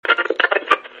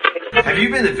Have you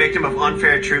been the victim of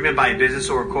unfair treatment by a business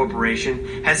or a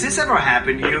corporation? Has this ever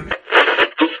happened to you? Who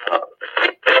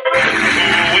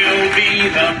will be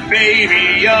the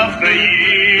baby of the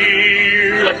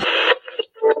year?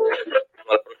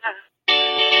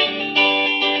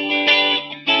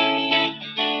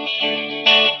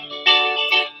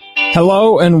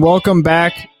 Hello and welcome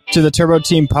back to the Turbo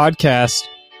Team Podcast.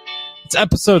 It's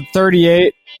episode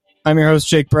 38. I'm your host,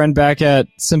 Jake Bren, back at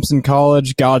Simpson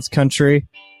College, God's Country.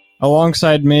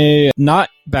 Alongside me,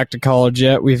 not back to college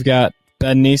yet, we've got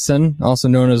Ben Neeson, also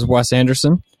known as Wes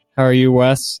Anderson. How are you,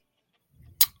 Wes?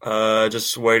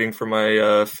 Just waiting for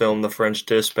my film, The French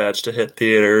Dispatch, to hit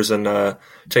theaters and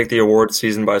take the award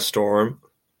season by storm.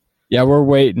 Yeah, we're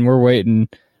waiting.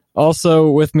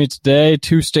 Also with me today,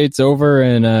 2 states over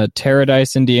in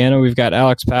Paradise, Indiana, we've got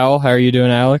Alex Powell. How are you doing,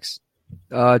 Alex?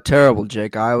 Terrible,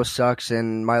 Jake. Iowa sucks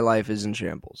and my life is in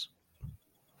shambles.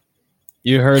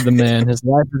 You heard the man. His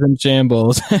life is in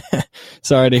shambles.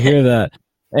 Sorry to hear that.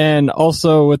 And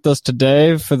also with us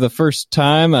today for the first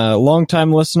time, a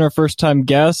long-time listener, first-time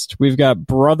guest, we've got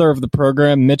brother of the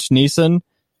program, Mitch Neeson,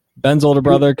 Ben's older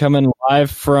brother, coming live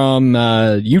from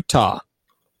Utah.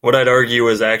 What I'd argue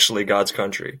is actually God's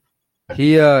country.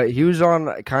 He was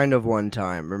on kind of one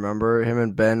time. Remember, him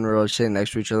and Ben were sitting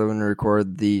next to each other when we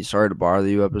recorded the Sorry to Bother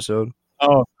You episode?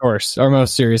 Oh, of course. Our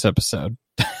most serious episode.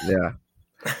 Yeah.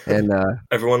 And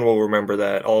everyone will remember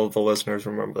that. All of the listeners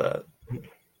remember that.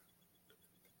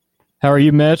 How are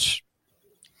you, Mitch?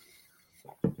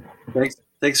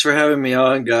 Thanks for having me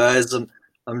on, guys.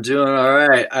 I'm doing all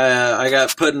right. I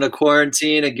got put into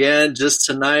quarantine again just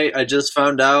tonight. I just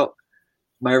found out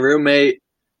my roommate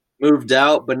moved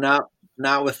out, but not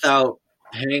without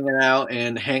hanging out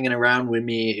and hanging around with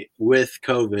me with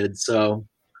COVID. So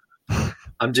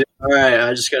I'm doing all right.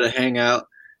 I just got to hang out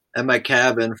at my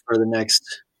cabin for the next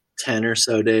 10 or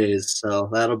so days. So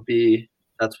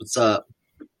that's what's up.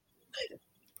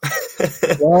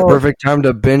 perfect time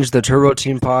to binge the Turbo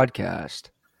Team Podcast.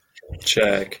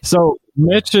 Check. So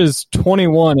Mitch is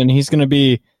 21 and he's going to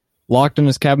be locked in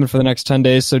his cabin for the next 10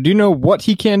 days. So do you know what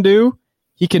he can do?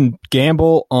 He can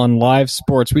gamble on live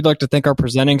sports. We'd like to thank our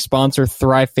presenting sponsor,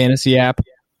 Thrive Fantasy app.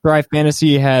 Thrive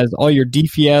Fantasy has all your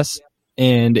DFS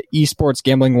and esports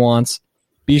gambling wants.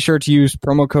 Be sure to use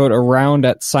promo code AROUND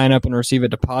at sign up and receive a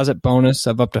deposit bonus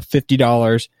of up to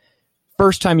 $50.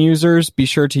 First-time users, be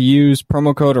sure to use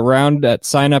promo code AROUND at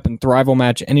sign up and Thrive will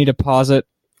match any deposit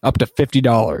up to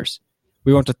 $50.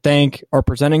 We want to thank our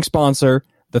presenting sponsor,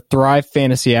 the Thrive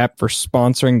Fantasy app, for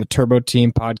sponsoring the Turbo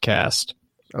Team Podcast.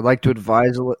 I'd like to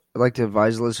advise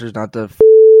listeners not to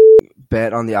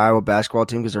bet on the Iowa basketball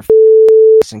team because they're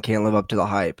and can't live up to the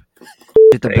hype.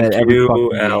 Thank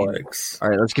you, Alex. All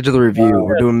right, let's get to the review.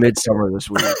 We're doing Midsummer this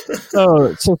week.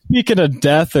 So speaking of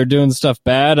death or doing stuff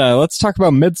bad, let's talk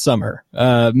about Midsummer.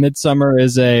 Midsummer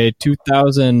is a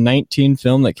 2019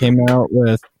 film that came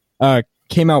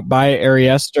out by Ari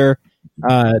Aster,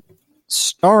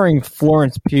 starring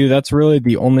Florence Pugh. That's really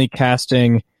the only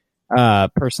casting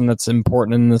person that's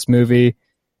important in this movie.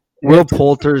 Will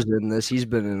Poulter's in this. He's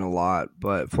been in a lot,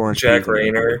 but Florence Jack Pugh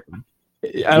Rayner.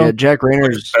 Jack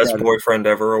Rayner's Best Boyfriend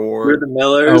Ever award. We're the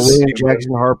Millers. William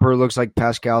Jackson Harper looks like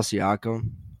Pascal Siakam.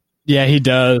 Yeah, he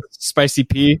does. Spicy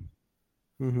P.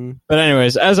 Mm-hmm. But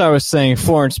anyways, as I was saying,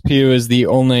 Florence Pugh is the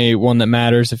only one that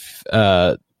matters if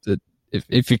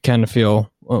you kind of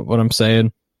feel what I'm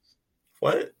saying.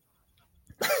 What?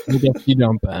 I guess you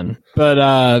don't, Ben.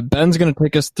 But Ben's going to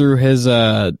take us through his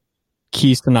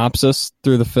key synopsis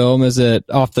through the film. Is it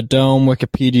off the dome,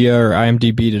 Wikipedia, or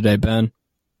IMDb today, Ben?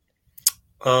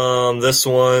 This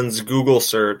one's Google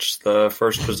search, the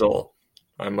first result.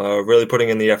 I'm really putting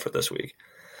in the effort this week.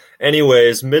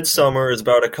 Anyways, Midsummer is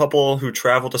about a couple who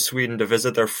travel to Sweden to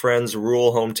visit their friend's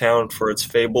rural hometown for its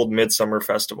fabled Midsummer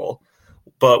Festival.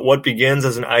 But what begins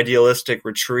as an idealistic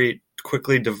retreat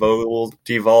quickly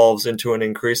devolves into an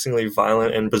increasingly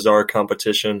violent and bizarre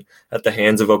competition at the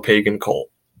hands of a pagan cult.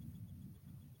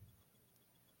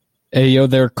 Hey, yo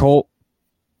there, Colt.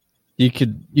 You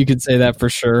could say that for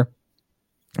sure.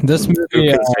 This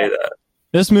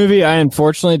movie, I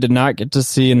unfortunately did not get to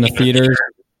see in the theaters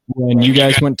when you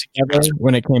guys went together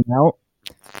when it came out.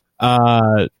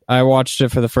 I watched it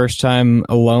for the first time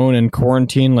alone in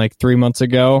quarantine like 3 months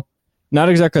ago. Not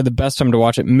exactly the best time to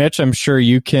watch it. Mitch, I'm sure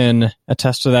you can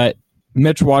attest to that.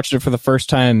 Mitch watched it for the first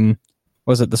time,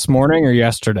 was it this morning or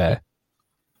yesterday?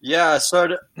 Yeah, I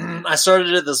started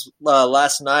it this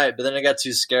last night, but then it got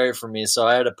too scary for me, so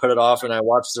I had to put it off, and I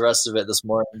watched the rest of it this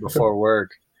morning before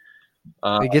work.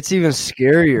 It gets even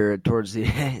scarier towards the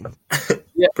end.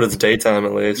 Yeah. But it's daytime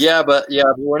at least. But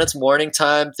when it's morning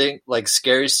time, like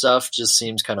scary stuff just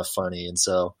seems kind of funny, and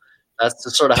so That's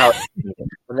just sort of how.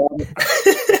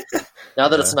 Now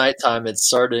that it's nighttime, it's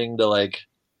starting to like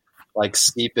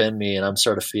seep in me, and I'm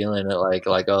sort of feeling it like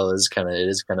oh, it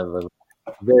is kind of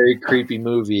a very creepy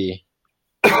movie.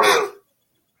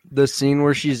 The scene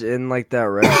where she's in like that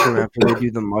restroom after they do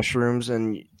the mushrooms,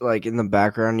 and like in the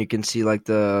background you can see like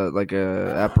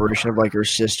a apparition of like her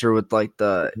sister with like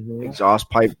the exhaust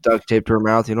pipe duct taped to her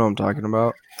mouth. You know what I'm talking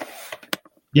about?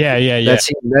 Yeah.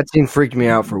 That scene freaked me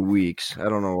out for weeks. I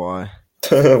don't know why.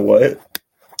 What?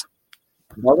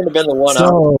 That would have been the one.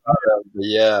 But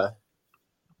yeah.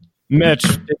 Mitch,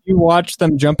 did you watch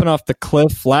them jumping off the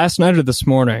cliff last night or this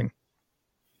morning?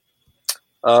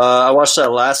 I watched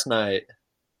that last night.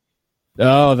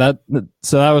 Oh,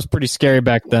 so that was pretty scary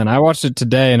back then. I watched it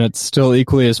today, and it's still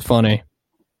equally as funny.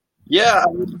 Yeah,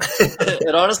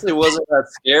 it honestly wasn't that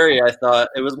scary. I thought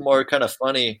it was more kind of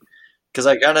funny because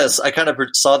I kind of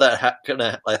saw that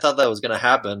I thought that was going to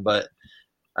happen, but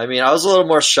I mean, I was a little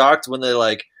more shocked when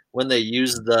they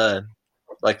used the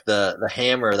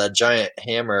hammer, that giant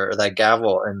hammer or that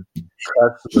gavel, and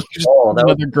crushed the skull. That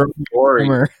was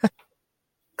gory.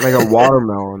 Like a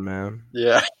watermelon, man.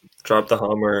 Yeah. Drop the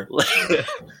Hummer.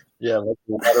 Yeah, like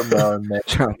a watermelon, man.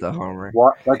 Drop the Hummer.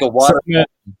 Like a watermelon,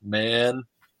 man.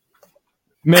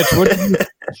 Mitch,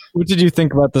 what did you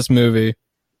think about this movie?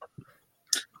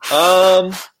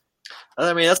 I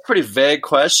mean, that's a pretty vague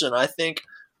question. I think,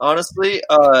 honestly,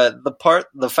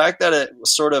 the fact that it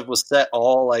sort of was set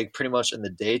all like pretty much in the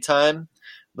daytime,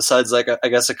 besides like I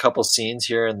guess a couple scenes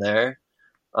here and there,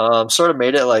 sort of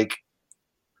made it like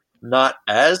not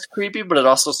as creepy, but it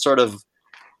also sort of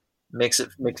makes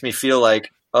me feel like,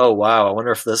 oh wow, I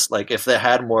wonder if this like if they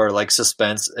had more like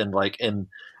suspense and like if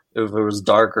it was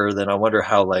darker, then I wonder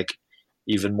how like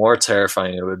even more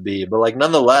terrifying it would be. But like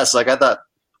nonetheless, like I thought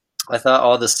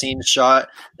all the scenes shot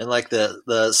and like the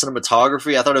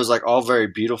cinematography, I thought it was like all very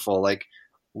beautiful. Like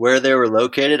where they were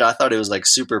located, I thought it was like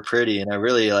super pretty, and I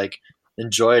really like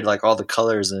enjoyed like all the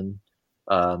colors and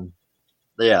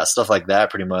yeah, stuff like that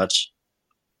pretty much.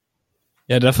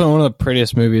 Yeah, definitely one of the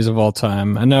prettiest movies of all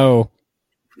time. I know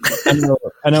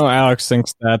Alex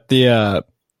thinks that the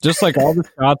just like all the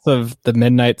shots of the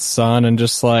midnight sun and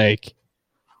just like,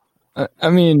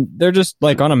 I mean, they're just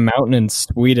like on a mountain in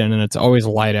Sweden and it's always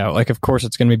light out. Like, of course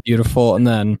it's going to be beautiful. And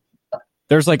then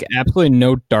there's like absolutely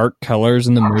no dark colors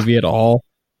in the movie at all.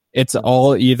 It's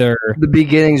all either the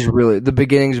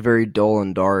beginning's very dull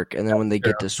and dark, and then when they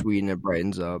get to Sweden, it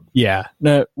brightens up. Yeah,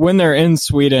 no, when they're in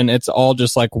Sweden, it's all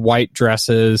just like white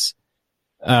dresses,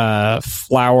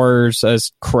 flowers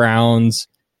as crowns.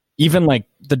 Even like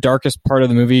the darkest part of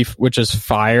the movie, which is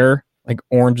fire, like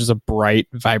orange is a bright,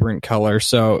 vibrant color.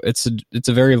 So it's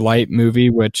a very light movie,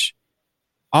 which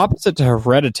opposite to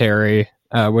Hereditary,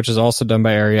 which is also done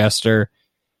by Ari Aster,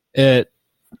 it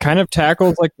kind of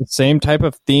tackles like the same type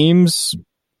of themes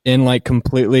in like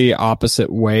completely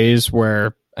opposite ways,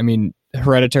 where I mean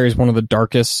Hereditary is one of the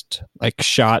darkest like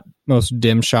most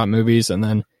dim shot movies, and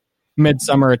then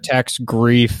Midsommar attacks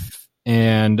grief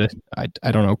and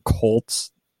I don't know,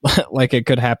 cults. Like it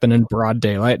could happen in broad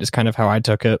daylight is kind of how I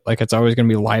took it. Like it's always going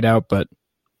to be light out, but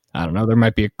I don't know, there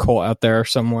might be a cult out there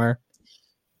somewhere.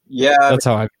 Yeah, that's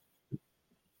how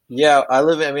Yeah, I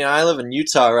live in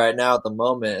Utah right now at the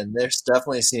moment, and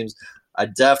I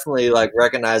definitely like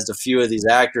recognized a few of these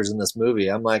actors in this movie.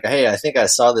 I'm like, hey, I think I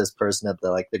saw this person at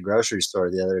the grocery store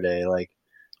the other day. Like,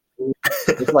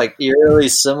 it's like eerily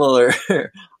similar.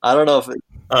 I don't know if it's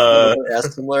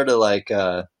as similar to like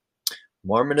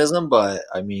Mormonism, but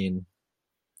I mean,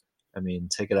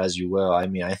 take it as you will. I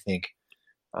mean, I think.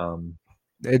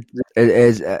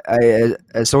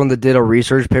 As someone that did a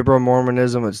research paper on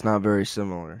Mormonism, it's not very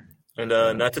similar. And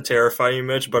not to terrify you,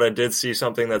 Mitch, but I did see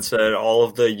something that said all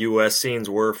of the U.S. scenes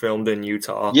were filmed in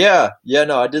Utah. Yeah,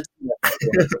 no, I did see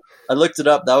that. I looked it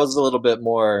up. That was a little bit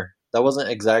more. That wasn't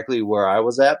exactly where I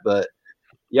was at, but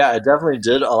yeah, it definitely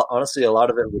did. Honestly, a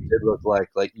lot of it did look like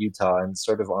Utah, and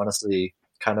sort of honestly,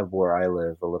 kind of where I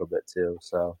live a little bit too.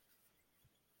 So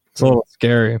it's a little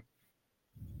scary.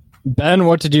 Ben,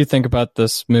 what did you think about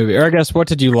this movie? Or I guess, what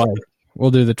did you like?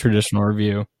 We'll do the traditional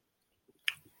review.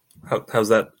 How's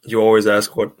that? You always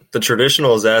ask what the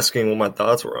traditional is asking what my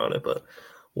thoughts were on it, but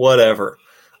whatever.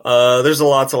 There's a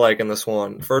lot to like in this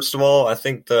one. First of all, I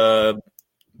think the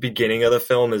beginning of the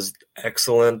film is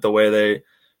excellent. The way they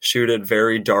shoot it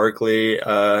very darkly.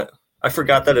 I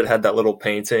forgot that it had that little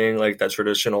painting, like that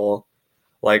traditional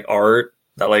like art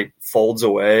that like folds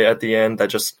away at the end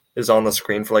that just is on the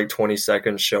screen for like 20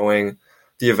 seconds showing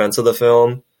the events of the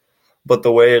film. But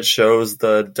the way it shows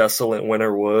the desolate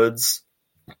winter woods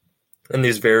and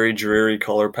these very dreary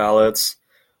color palettes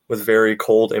with very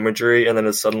cold imagery, and then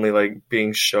it's suddenly like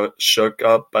being shook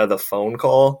up by the phone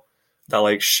call that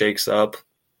like shakes up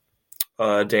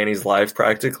Danny's life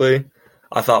practically.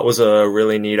 I thought was a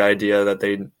really neat idea that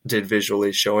they did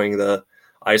visually, showing the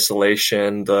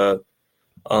isolation, the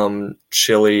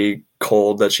chilly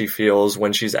cold that she feels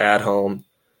when she's at home,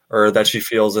 or that she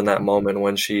feels in that moment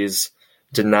when she's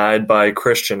denied by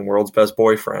Christian, world's best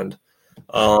boyfriend,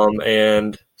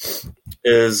 and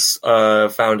is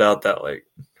found out that like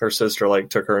her sister like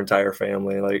took her entire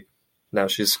family, like now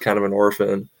she's kind of an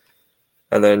orphan,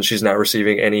 and then she's not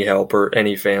receiving any help or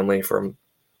any family from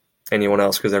anyone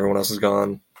else because everyone else is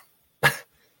gone.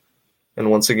 And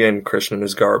once again, Christian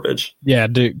is garbage. Yeah,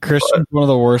 dude, Christian's one of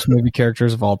the worst movie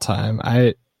characters of all time.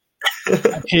 I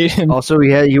hate him. Also,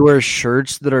 he wears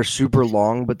shirts that are super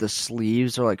long, but the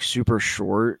sleeves are like super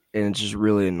short, and it's just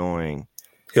really annoying.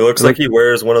 He looks like he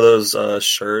wears one of those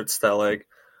shirts that like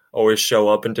always show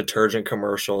up in detergent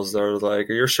commercials. They're like,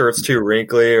 "Are your shirts too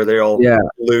wrinkly? Are they all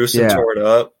loose and torn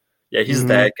up?" Yeah, he's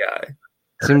that guy.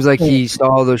 Seems like he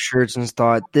saw those shirts and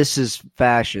thought, "This is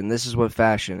fashion. This is what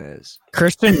fashion is."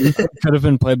 Christian could have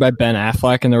been played by Ben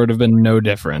Affleck, and there would have been no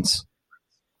difference.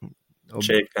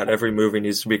 Jake, not every movie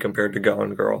needs to be compared to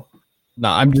Gone Girl. No,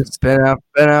 I'm just Ben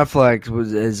Affleck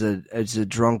is a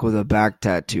drunk with a back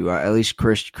tattoo. At least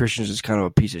Christian's is kind of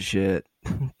a piece of shit.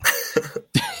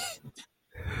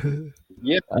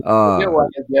 Yeah, I get why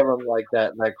you give him like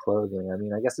that clothing. I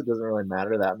mean, I guess it doesn't really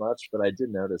matter that much, but I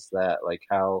did notice that, like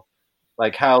how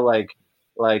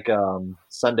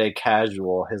Sunday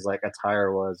Casual, his like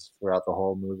attire was throughout the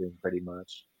whole movie, pretty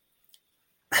much.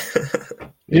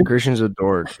 Yeah, Christian's a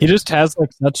dork. he just has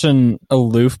like such an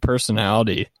aloof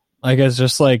personality. Like it's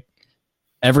just like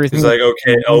everything. He's like,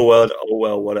 okay, oh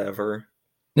well, whatever.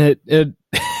 It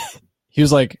he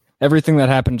was like everything that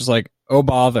happened, just like, oh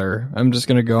bother, I'm just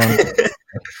gonna go on.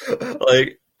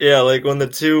 like when the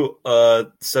two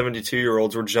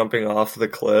 72-year-olds were jumping off the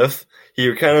cliff,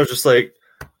 he kind of just like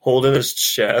holding his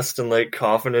chest and like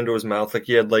coughing into his mouth like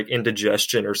he had like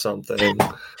indigestion or something.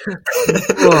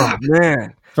 Oh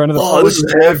man. Front of the Oh, this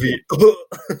is heavy.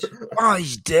 Oh,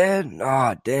 he's dead.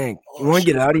 Oh, dang. You want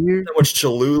to get out of here? So much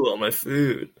Cholula on my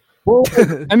food. Well,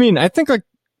 I mean,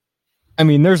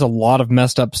 there's a lot of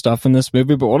messed up stuff in this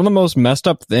movie, but one of the most messed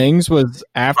up things was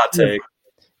after. Hot take.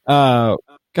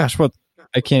 What?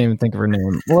 I can't even think of her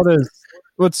name.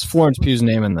 What's Florence Pugh's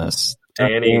name in this?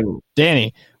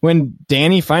 Danny. When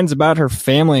Danny finds about her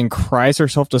family and cries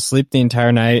herself to sleep the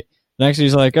entire night. Next,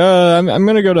 he's like, I'm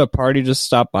going to go to a party, just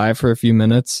stop by for a few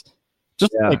minutes.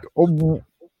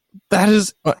 That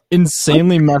is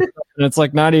insanely messed up. And it's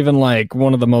like not even like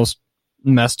one of the most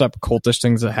messed up cultish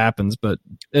things that happens, but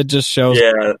it just shows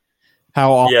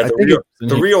how awful. Yeah,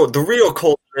 the real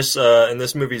cultish in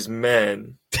this movie's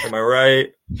men. Am I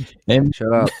right?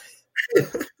 Shut up.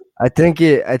 I think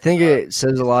it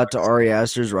says a lot to Ari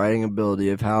Aster's writing ability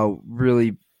of how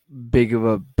really big of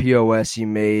a POS he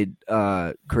made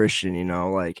Christian, you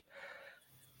know, like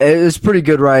it was pretty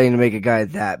good writing to make a guy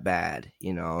that bad,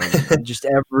 you know, in just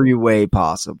every way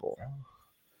possible.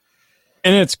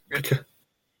 And it's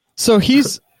so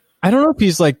I don't know if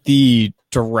he's like the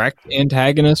direct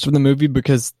antagonist of the movie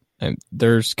because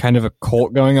there's kind of a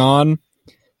cult going on.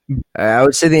 I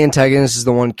would say the antagonist is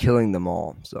the one killing them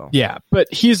all. So yeah, but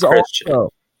he's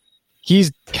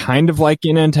kind of like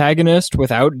an antagonist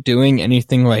without doing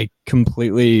anything like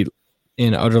completely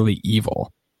and utterly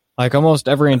evil. Like almost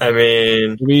every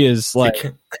movie is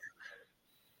like,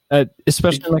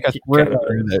 especially like a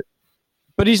thriller.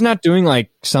 But he's not doing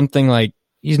like something like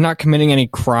he's not committing any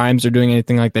crimes or doing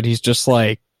anything like that. He's just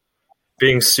like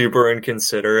being super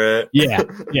inconsiderate. Yeah.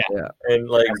 And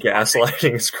like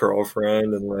gaslighting his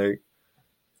girlfriend and like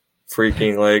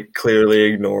freaking like clearly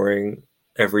ignoring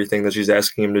everything that she's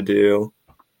asking him to do.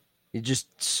 He's just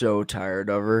so tired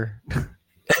of her.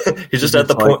 He's just at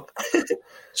the point.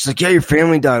 She's like, yeah, your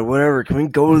family died. Whatever. Can we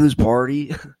go to this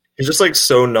party? He's just like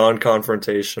so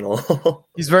non-confrontational.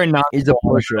 He's very not. He's a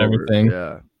pushover. Everything.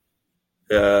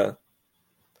 Yeah.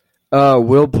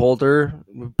 Will Poulter,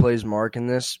 who plays Mark in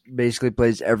this, basically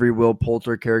plays every Will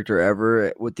Poulter character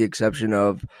ever, with the exception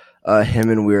of him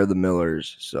and We Are the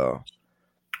Millers. So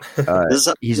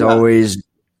he's always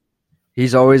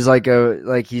like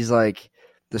he's like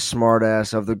the smart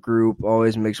ass of the group.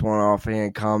 Always makes one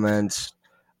offhand comments.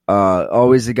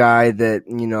 Always the guy that,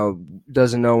 you know,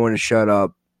 doesn't know when to shut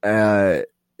up. And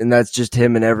that's just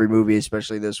him in every movie,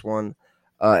 especially this one.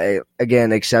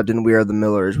 Again, except in We Are the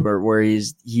Millers, where he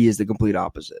is the complete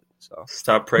opposite. So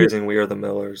stop praising We Are the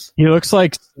Millers. He looks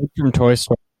like from Toy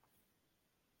Story.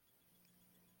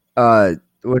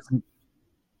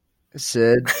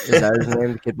 Sid, is that his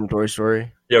name? The kid from Toy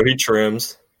Story. Yo, he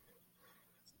trims.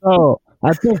 Oh,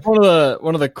 I think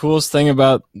one of the coolest thing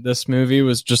about this movie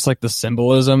was just like the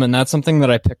symbolism, and that's something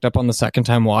that I picked up on the second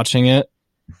time watching it.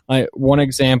 One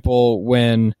example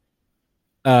when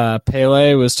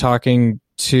Pele was talking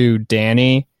to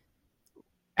Danny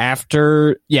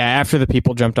after the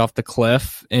people jumped off the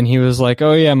cliff, and he was like,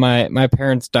 "Oh yeah, my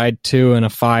parents died too in a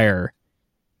fire,"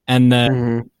 and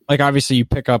then like obviously you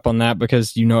pick up on that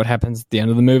because you know what happens at the end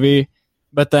of the movie.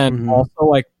 But then also,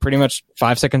 like, pretty much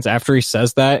 5 seconds after he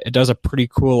says that, it does a pretty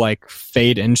cool, like,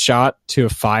 fade-in shot to a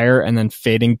fire and then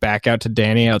fading back out to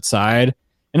Danny outside.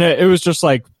 And it was just,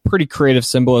 like, pretty creative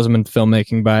symbolism and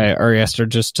filmmaking by Ari Aster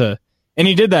and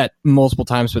he did that multiple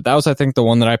times, but that was, I think, the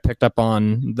one that I picked up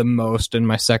on the most in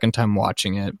my second time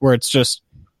watching it, where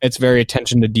it's very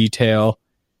attention to detail,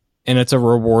 and it's a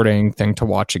rewarding thing to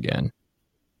watch again.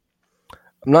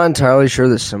 I'm not entirely sure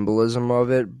the symbolism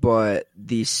of it, but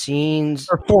the scenes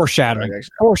or foreshadowing.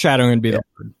 Foreshadowing would be the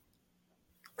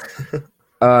word.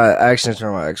 I actually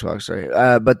turned my Xbox, sorry.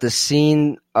 But the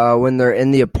scene when they're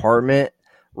in the apartment,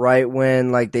 right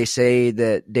when like they say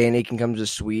that Danny can come to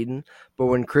Sweden, but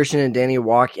when Christian and Danny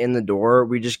walk in the door,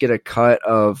 we just get a cut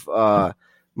of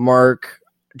Mark,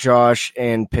 Josh,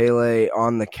 and Pele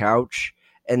on the couch.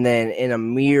 And then in a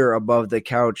mirror above the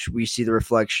couch, we see the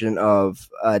reflection of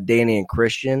Danny and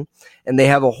Christian. And they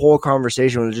have a whole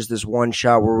conversation with just this one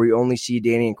shot where we only see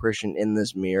Danny and Christian in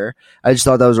this mirror. I just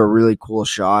thought that was a really cool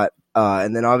shot.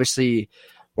 And then obviously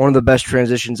one of the best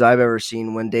transitions I've ever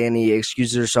seen when Danny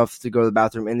excuses herself to go to the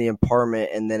bathroom in the apartment,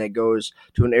 and then it goes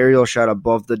to an aerial shot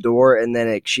above the door, and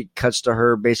then she cuts to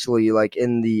her basically like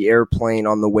in the airplane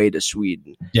on the way to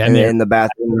Sweden. Yeah, in the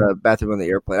bathroom on the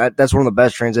airplane. That's one of the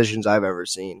best transitions I've ever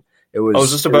seen. It was. I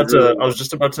was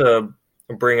just about to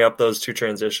bring up those two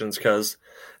transitions because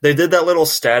they did that little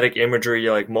static imagery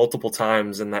like multiple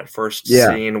times in that first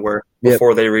scene where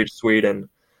before they reached Sweden.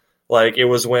 Like, it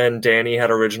was when Danny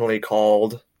had originally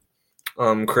called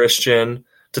Christian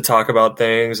to talk about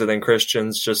things, and then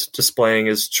Christian's just displaying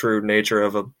his true nature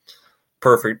of a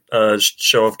perfect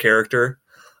show of character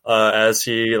as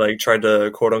he, like, tried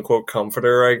to quote-unquote comfort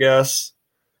her, I guess.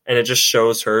 And it just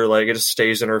shows her, like, it just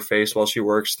stays in her face while she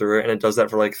works through it, and it does that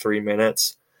for, like, 3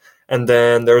 minutes. And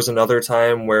then there was another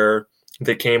time where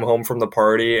they came home from the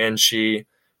party, and she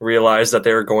realized that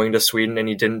they were going to Sweden, and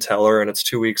he didn't tell her, and it's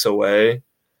 2 weeks away.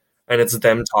 And it's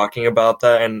them talking about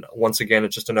that. And once again,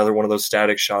 it's just another one of those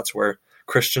static shots where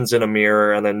Christian's in a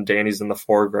mirror and then Danny's in the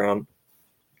foreground.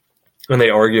 And they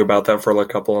argue about that for like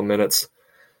a couple of minutes.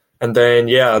 And then,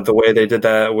 the way they did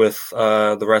that with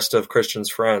the rest of Christian's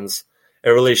friends,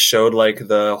 it really showed like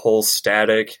the whole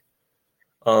static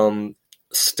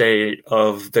state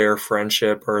of their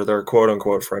friendship or their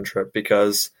quote-unquote friendship,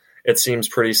 because it seems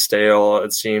pretty stale.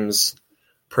 It seems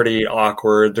pretty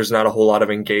awkward. There's not a whole lot of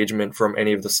engagement from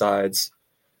any of the sides.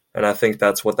 And I think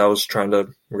that's what that was trying to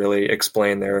really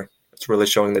explain there. It's really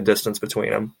showing the distance between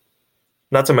them.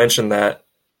 Not to mention that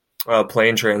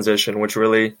plane transition, which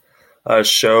really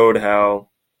showed how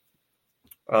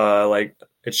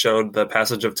it showed the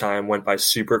passage of time went by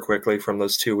super quickly from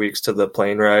those 2 weeks to the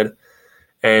plane ride,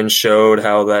 and showed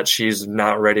how that she's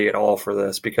not ready at all for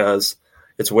this because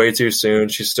it's way too soon.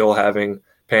 She's still having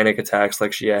panic attacks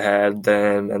like she had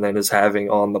then, and then is having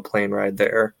on the plane ride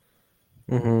there.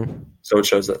 Mm-hmm. So it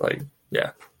shows that,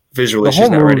 visually she's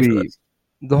not ready for this.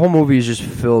 The whole movie is just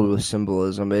filled with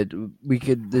symbolism.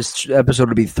 This episode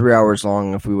would be 3 hours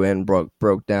long if we went and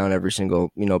broke down every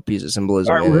single piece of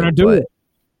symbolism. All right, we're gonna do it.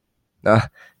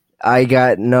 I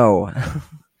got no.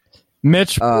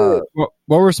 Mitch, what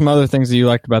were some other things that you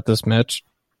liked about this, Mitch?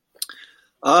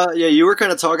 You were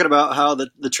kind of talking about how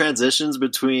the transitions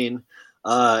between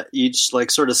each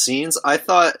like sort of scenes. I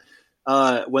thought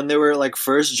when they were like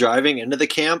first driving into the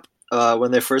camp, when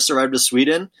they first arrived to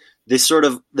Sweden, they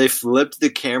flipped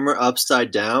the camera upside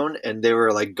down and they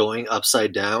were like going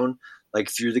upside down like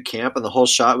through the camp, and the whole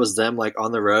shot was them like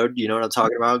on the road. You know what I'm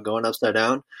talking about? Going upside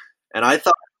down. And I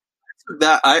thought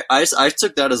that I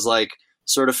took that as like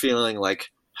sort of feeling like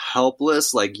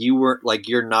helpless, like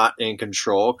you're not in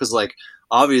control, because like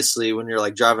obviously when you're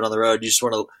like driving on the road, you just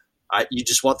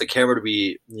want the camera to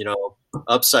be,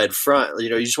 upside front. You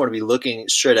just want to be looking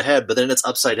straight ahead, but then it's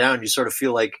upside down. You sort of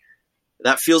feel like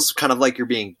that feels kind of like you're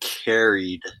being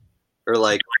carried, or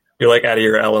like you're like out of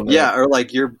your element. Yeah, or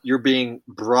like you're being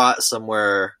brought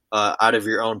somewhere out of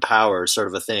your own power, sort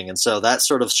of a thing. And so that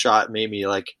sort of shot made me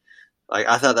like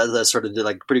I thought that sort of did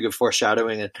like pretty good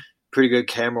foreshadowing and pretty good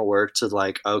camera work to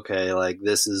like, okay, like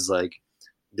this is like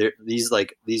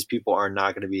these people are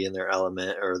not going to be in their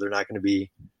element, or they're not going to be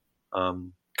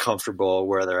comfortable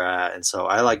where they're at, and so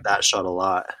I like that shot a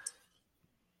lot.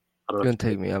 I don't know Gonna if-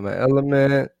 take me on my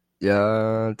element.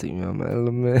 Yeah, take me on my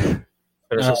element.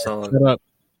 Finish the song. Shut up.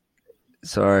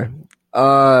 Sorry.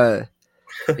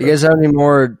 You guys have any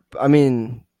more? I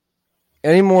mean,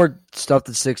 any more stuff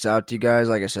that sticks out to you guys?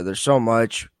 Like I said, there's so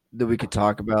much that we could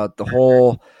talk about. The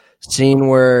whole scene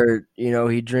where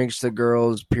he drinks the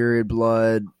girl's period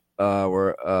blood.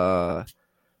 Where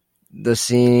the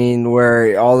scene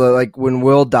where all the when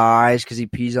Will dies because he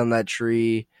pees on that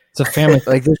tree. It's a family.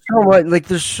 There's so much.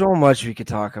 There's so much we could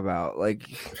talk about. I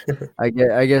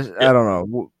guess I don't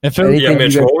know. If it- Anything Yeah,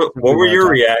 Mitch, you guys what were your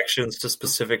wanna reactions to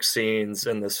specific scenes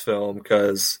in this film?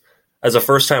 Because as a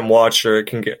first-time watcher,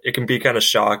 it can be kind of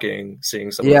shocking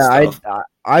seeing some of this stuff.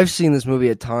 I've seen this movie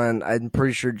a ton. I'm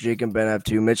pretty sure Jake and Ben have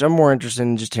too. Mitch, I'm more interested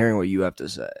in just hearing what you have to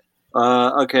say.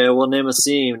 Okay, well, name a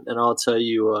scene, and I'll tell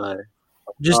you.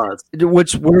 Just thoughts.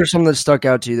 what are some that stuck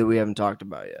out to you that we haven't talked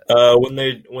about yet? When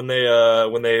they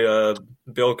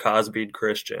Bill Cosby'd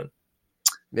Christian.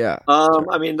 Yeah.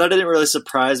 I mean, that didn't really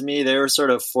surprise me. They were sort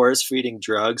of force feeding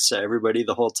drugs to everybody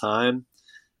the whole time,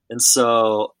 and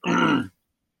so, I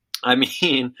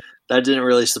mean, that didn't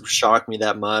really shock me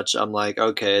that much. I'm like,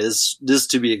 okay, this is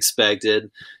to be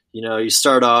expected. You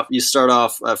start off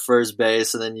at first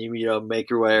base, and then you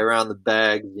make your way around the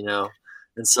bag.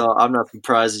 And so I'm not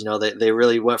surprised. They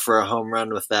really went for a home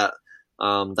run with that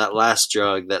last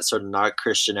drug that sort of knocked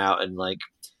Christian out and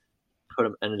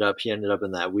he ended up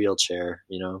in that wheelchair.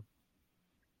 In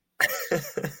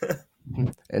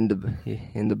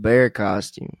the bear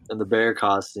costume. In the bear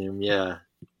costume, yeah.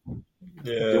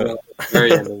 Yeah.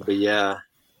 Very ending, but yeah.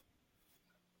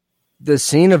 The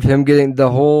scene of him the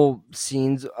whole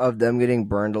scenes of them getting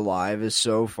burned alive is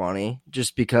so funny.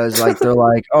 Just because they're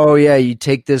like, oh yeah, you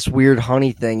take this weird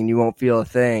honey thing and you won't feel a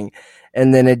thing,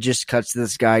 and then it just cuts to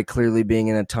this guy clearly being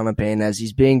in a ton of pain as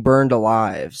he's being burned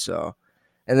alive. So,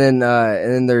 and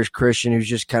then there's Christian who's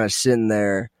just kind of sitting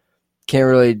there, can't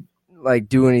really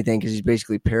do anything because he's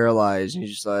basically paralyzed. And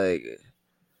he's just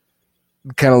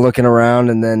kind of looking around,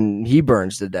 and then he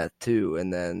burns to death too,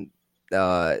 and then.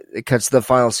 It cuts to the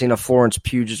final scene of Florence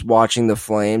Pugh just watching the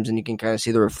flames, and you can kind of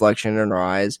see the reflection in her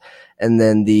eyes, and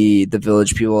then the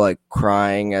village people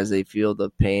crying as they feel the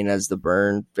pain as the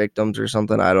burn victims or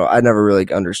something. I never really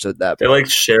understood that. They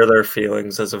share their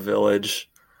feelings as a village.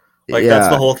 That's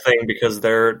the whole thing, because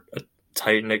they're a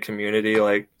tight-knit community,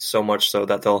 so much so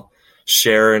that they'll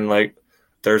share in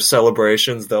their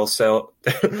celebrations. They'll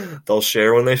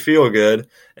share when they feel good,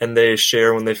 and they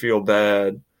share when they feel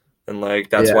bad. And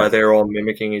that's why they're all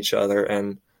mimicking each other,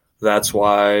 and that's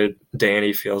why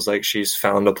Danny feels like she's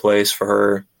found a place for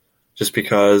her, just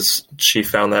because she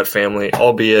found that family,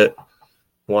 albeit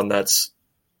one that's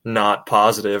not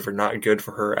positive or not good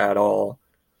for her at all.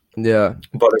 Yeah,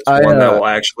 but it's one that will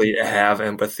actually have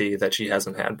empathy that she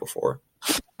hasn't had before.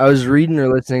 I was reading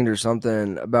or listening to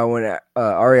something about when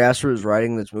Ari Aster was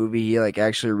writing this movie. He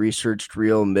actually researched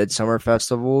real midsummer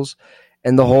festivals.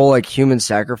 And the whole human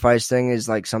sacrifice thing is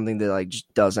something that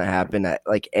just doesn't happen at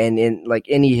and in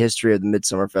any history of the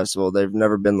Midsummer Festival. There've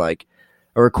never been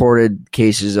recorded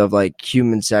cases of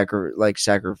human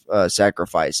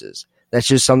sacrifices. That's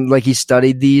just something he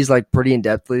studied these pretty in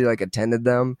depthly, attended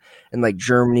them in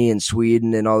Germany and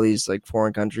Sweden and all these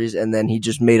foreign countries, and then he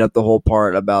just made up the whole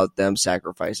part about them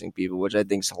sacrificing people, which I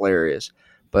think is hilarious,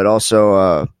 but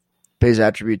also pays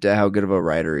attribute to how good of a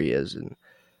writer he is. And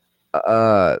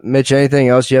Mitch, anything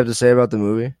else you have to say about the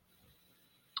movie?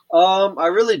 I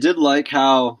really did like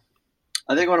how,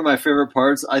 I think one of my favorite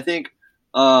parts, I think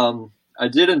I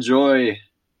did enjoy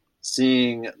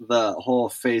seeing the whole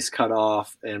face cut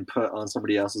off and put on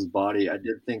somebody else's body. I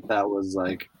did think that was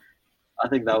I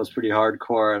think that was pretty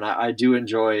hardcore, and I do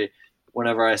enjoy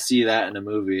whenever I see that in a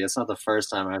movie. It's not the first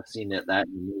time I've seen that in a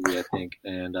movie, I think,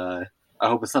 and I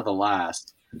hope it's not the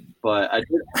last. But I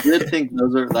did think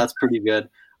that's pretty good.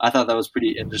 I thought that was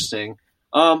pretty interesting.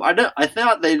 I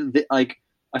thought they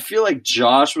I feel like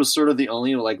Josh was sort of the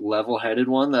only level-headed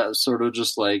one that was sort of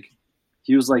just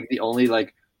he was the only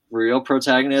real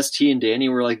protagonist. He and Danny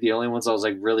were the only ones I was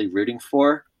really rooting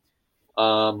for.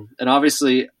 And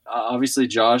obviously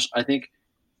Josh, I think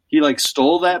he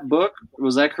stole that book.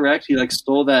 Was that correct? He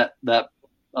stole that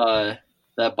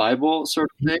Bible sort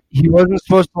of thing. He wasn't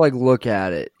supposed to look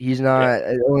at it. He's not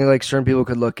only certain people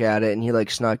could look at it, and he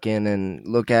snuck in and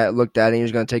looked at it. And he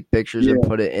was going to take pictures and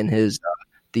put it in his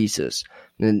thesis,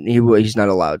 and he's not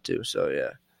allowed to. So yeah.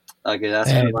 Okay, that's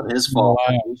not his fault.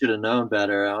 He should have known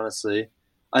better, honestly.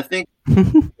 I think.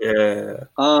 Yeah.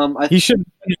 He should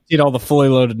eat all the fully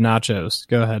loaded nachos.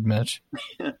 Go ahead, Mitch.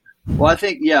 Well, I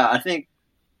think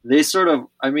they sort of.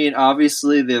 I mean,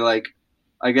 obviously they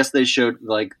I guess they showed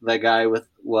like that guy with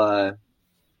the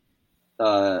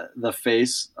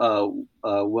face,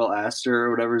 Will Astor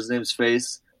or whatever his name's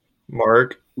face.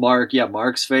 Mark, yeah,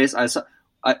 Mark's face. I saw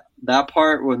that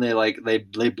part when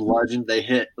they bludgeoned, they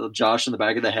hit Josh in the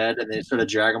back of the head and they sort of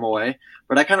drag him away.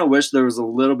 But I kind of wish there was a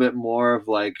little bit more of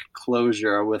like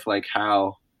closure with like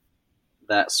how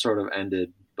that sort of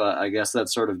ended. But I guess that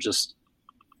sort of just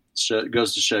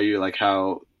goes to show you like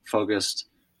how focused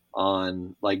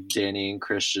on like Danny and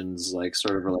Christian's like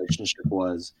sort of relationship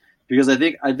was. Because I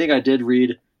think I did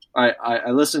read,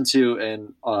 I listened to,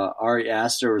 and Ari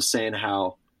Aster was saying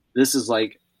how this is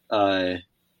like a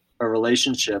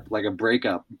relationship, like a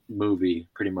breakup movie,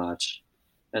 pretty much,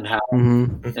 and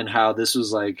how this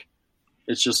was like,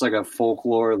 it's just like a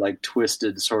folklore, like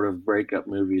twisted sort of breakup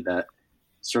movie that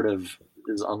sort of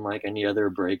is unlike any other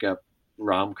breakup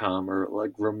rom-com or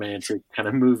like romantic kind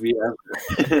of movie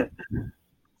ever.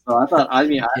 So I thought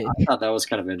that was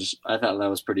kind of interesting. I thought that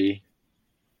was pretty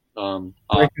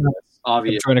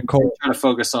obvious. Trying to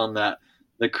focus on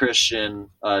the Christian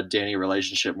Danny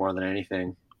relationship more than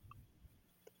anything.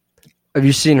 Have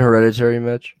you seen Hereditary,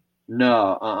 Mitch?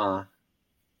 No.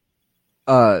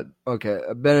 Okay.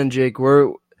 Ben and Jake,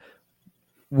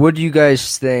 what do you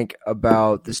guys think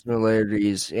about the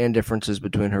similarities and differences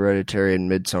between Hereditary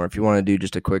and Midsommar? If you want to do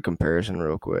just a quick comparison,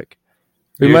 real quick.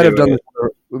 We might have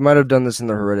done this in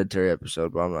the Hereditary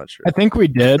episode, but I'm not sure. I think we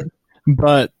did,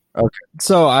 but okay.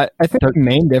 So I think the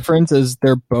main difference is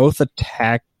they're both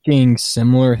attacking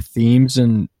similar themes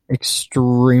in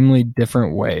extremely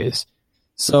different ways.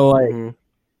 So like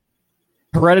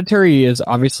Hereditary is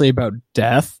obviously about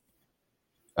death.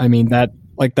 I mean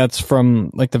that's from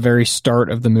like the very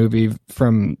start of the movie,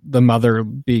 from the mother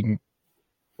being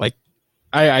like,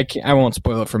 I won't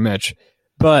spoil it for Mitch,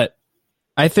 but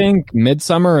I think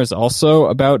Midsommar is also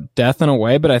about death in a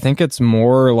way, but I think it's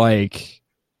more like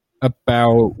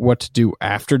about what to do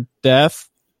after death.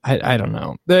 I don't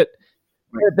know that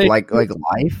like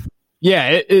life.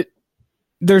 Yeah,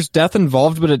 there's death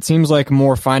involved, but it seems like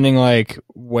more finding like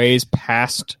ways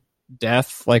past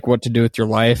death, like what to do with your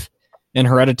life. And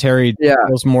Hereditary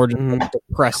feels more just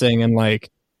depressing, and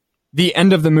like the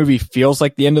end of the movie feels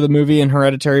like the end of the movie in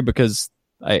Hereditary, because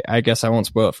I guess I won't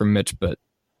spoil it for Mitch, but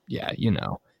yeah, you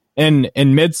know. And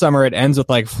in Midsommar, it ends with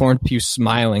like Florence Pugh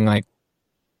smiling, like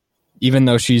even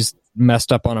though she's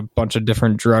messed up on a bunch of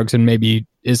different drugs and maybe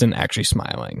isn't actually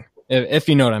smiling, if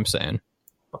you know what I'm saying.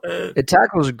 It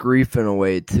tackles grief in a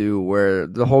way too, where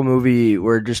the whole movie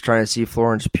we're just trying to see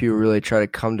Florence Pugh really try to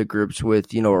come to grips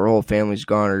with, you know, her whole family's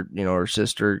gone, or you know, her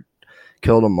sister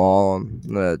killed them all,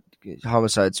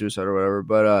 homicide, suicide, or whatever.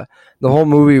 But the whole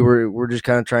movie we're just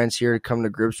kind of trying to see her come to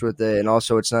grips with it, and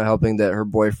also it's not helping that her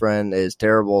boyfriend is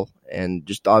terrible and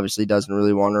just obviously doesn't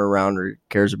really want her around or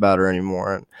cares about her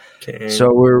anymore. And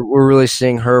so we're really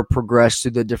seeing her progress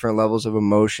through the different levels of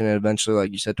emotion, and eventually,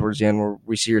 like you said, towards the end, where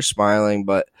we see her smiling,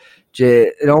 but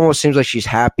it almost seems like she's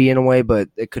happy in a way, but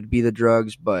it could be the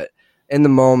drugs. But in the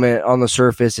moment, on the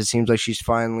surface, it seems like she's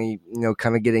finally, you know,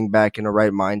 kind of getting back in the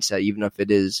right mindset, even if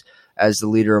it is as the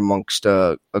leader amongst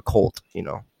a cult, you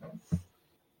know.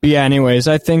 Yeah, anyways,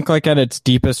 I think like at its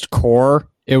deepest core,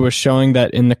 it was showing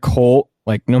that in the cult,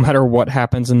 like no matter what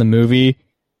happens in the movie,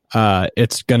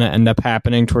 it's going to end up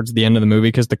happening towards the end of the movie,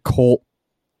 because the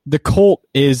cult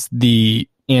is the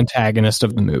antagonist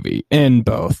of the movie in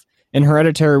both. In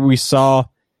Hereditary, we saw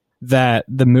that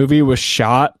the movie was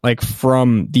shot like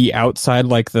from the outside,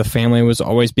 like the family was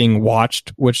always being watched,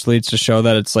 which leads to show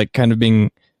that it's like kind of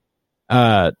being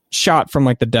shot from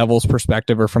like the devil's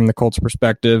perspective or from the cult's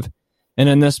perspective. And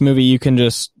in this movie, you can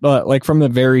just like from the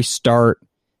very start,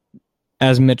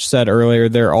 as Mitch said earlier,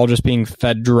 they're all just being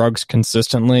fed drugs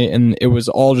consistently, and it was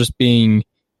all just being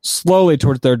slowly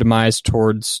towards their demise,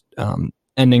 towards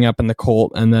ending up in the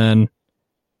cult. And then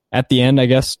at the end, I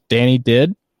guess Danny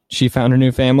did. She found her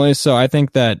new family. So I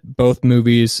think that both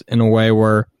movies, in a way,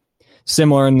 were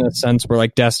similar in the sense where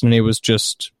like Destiny was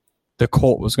just the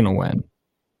cult was going to win.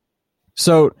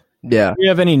 So, yeah. Do you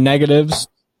have any negatives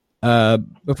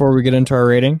before we get into our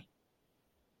rating?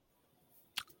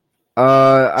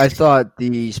 I thought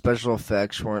the special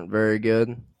effects weren't very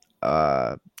good.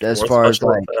 As far as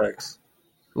like,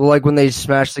 well, like when they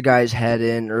smash the guy's head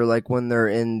in, or like when they're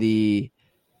in the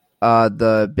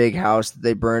big house that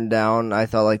they burned down, I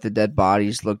thought like the dead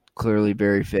bodies looked clearly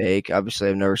very fake. Obviously,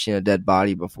 I've never seen a dead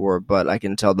body before, but I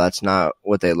can tell that's not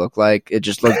what they look like. It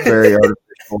just looked very artificial.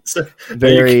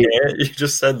 Very, you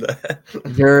just said that.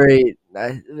 Very,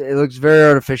 it looks very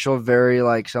artificial. Very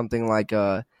like something like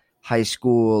a high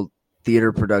school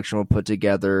theater production will put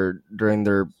together during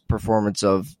their performance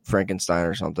of Frankenstein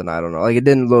or something. I don't know. Like it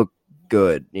didn't look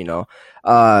good.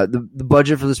 The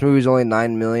budget for this movie is only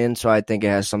 $9 million, so I think it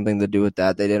has something to do with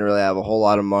that. They didn't really have a whole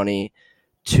lot of money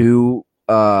to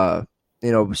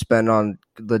spend on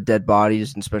the dead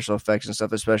bodies and special effects and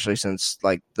stuff, especially since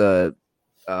like the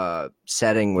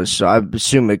setting was. So I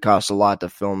assume it cost a lot to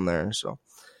film there. So.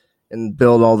 And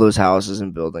build all those houses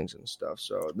and buildings and stuff.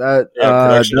 So that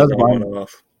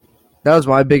was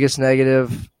my biggest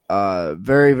negative.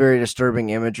 Very, very disturbing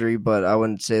imagery, but I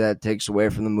wouldn't say that takes away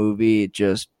from the movie. It's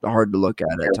just hard to look at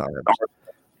times.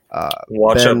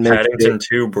 Watch Ben up Paddington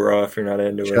 2, bro, if you're not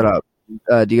into it. Shut up.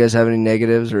 Do you guys have any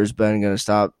negatives, or is Ben going to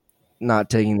stop not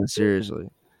taking this seriously?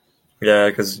 Yeah,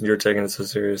 because you're taking it so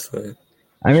seriously.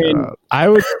 I mean, I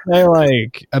would say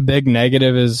like a big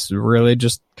negative is really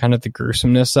just kind of the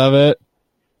gruesomeness of it.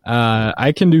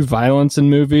 I can do violence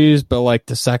in movies, but like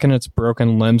the second it's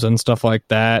broken limbs and stuff like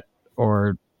that,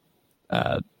 or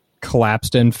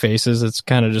collapsed in faces, it's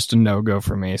kind of just a no-go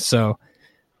for me. So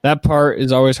that part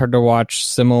is always hard to watch.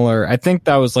 Similar, I think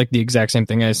that was like the exact same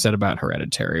thing I said about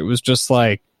Hereditary. It was just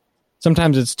like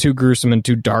sometimes it's too gruesome and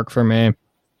too dark for me.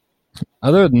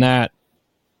 Other than that,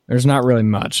 there's not really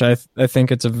much. I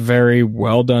think it's a very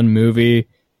well done movie,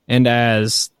 and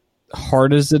as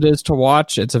hard as it is to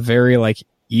watch, it's a very like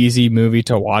easy movie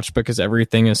to watch because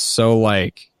everything is so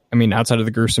like, I mean, outside of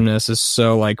the gruesomeness, is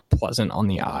so like pleasant on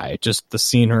the eye, just the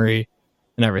scenery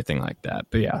and everything like that.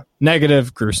 But yeah,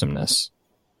 negative gruesomeness.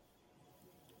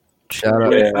 Shout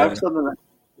out. I have something.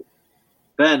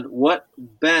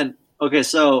 Ben? Okay,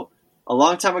 so a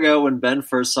long time ago when Ben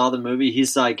first saw the movie, he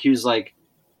was like.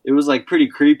 It was like pretty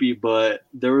creepy, but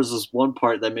there was this one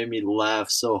part that made me laugh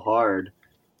so hard.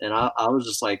 And I was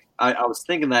just like, I was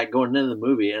thinking that going into the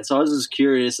movie. And so I was just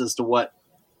curious as to what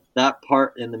that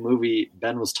part in the movie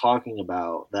Ben was talking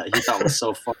about that he thought was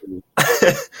so funny.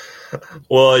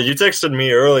 Well, you texted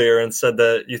me earlier and said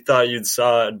that you thought you'd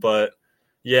saw it, but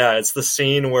yeah, it's the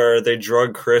scene where they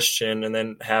drug Christian and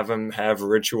then have him have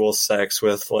ritual sex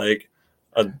with like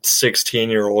a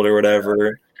 16-year-old or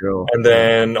whatever. And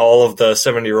then all of the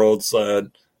 70-year-olds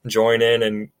join in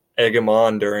and egg him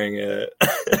on during it.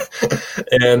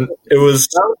 And it was...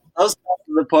 That was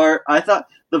the part... I thought...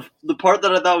 The part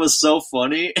that I thought was so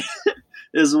funny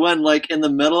is when, like, in the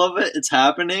middle of it, it's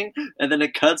happening, and then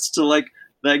it cuts to, like,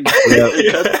 that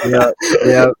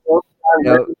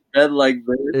red like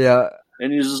this. Yeah.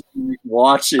 And he's just like,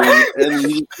 watching,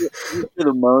 and you hear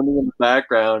the moaning in the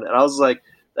background. And I was like,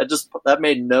 that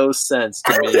made no sense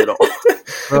to me at all.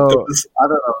 Bro, I don't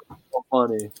know. It's so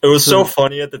funny. It was so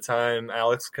funny at the time.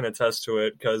 Alex can attest to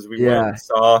it because we went and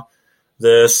saw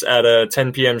this at a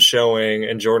 10 p.m. showing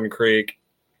in Jordan Creek.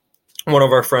 One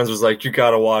of our friends was like, "You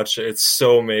gotta watch it. It's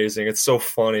so amazing. It's so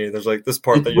funny." There's like this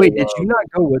part that you wait. Did you not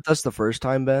go with us the first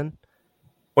time, Ben?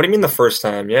 What do you mean the first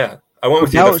time? Yeah, I went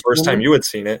with you the first time you had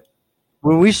seen it.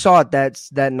 When we saw it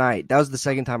that night, that was the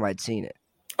second time I'd seen it.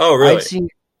 Oh, really?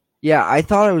 Yeah, I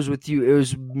thought it was with you. It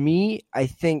was me, I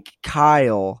think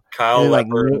Kyle,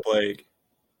 Lepper, and Blake.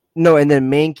 No, and then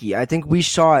Mankey. I think we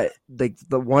saw it like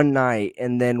the one night,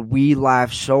 and then we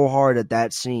laughed so hard at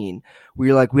that scene. We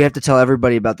were like, we have to tell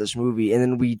everybody about this movie. And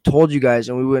then we told you guys,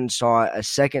 and we went and saw it a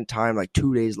second time like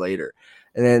 2 days later.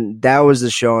 And then that was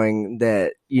the showing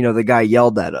that, the guy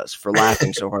yelled at us for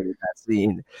laughing so hard at that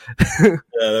scene. Yeah,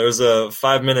 there was a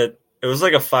 5-minute, it was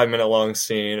like a 5-minute long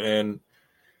scene, and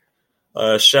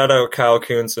shout out Kyle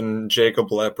Kuntz and Jacob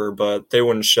Lepper, but they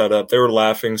wouldn't shut up. They were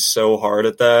laughing so hard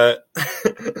at that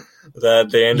that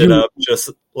they ended up just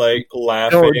like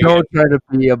laughing. Don't try to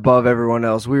be above everyone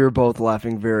else. We were both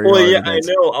laughing very hard. Well, yeah, I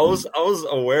know. I was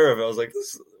aware of it. I was like,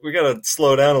 we gotta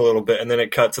slow down a little bit. And then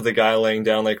it cut to the guy laying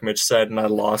down, like Mitch said, and I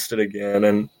lost it again.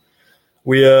 And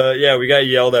we got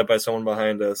yelled at by someone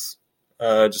behind us,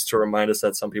 just to remind us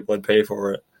that some people had paid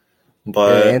for it.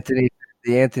 But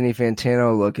the Anthony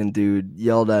Fantano looking dude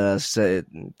yelled at us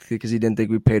because he didn't think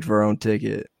we paid for our own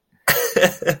ticket.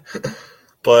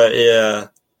 But yeah,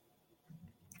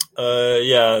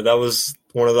 that was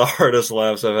one of the hardest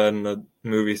laughs I've had in the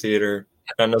movie theater.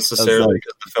 Not necessarily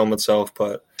because of the film itself,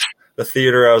 but the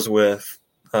theater I was with.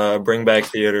 Bring back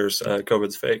theaters.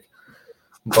 COVID's fake.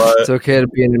 But it's okay to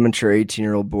be an immature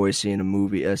 18-year-old boy seeing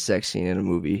a sex scene in a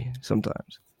movie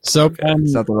sometimes. So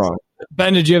there's nothing wrong.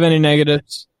 Ben, did you have any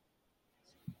negatives?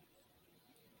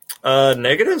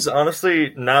 Negatives,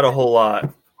 honestly, not a whole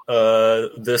lot.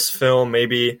 This film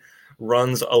maybe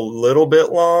runs a little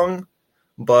bit long,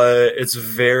 but it's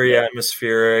very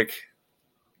atmospheric.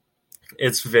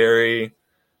 It's very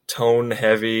tone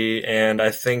heavy, and I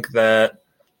think that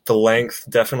the length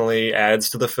definitely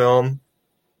adds to the film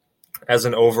as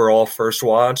an overall first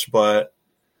watch, but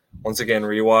once again,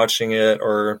 rewatching it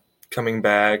or coming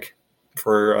back,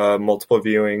 for multiple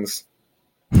viewings,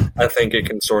 I think it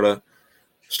can sort of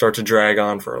start to drag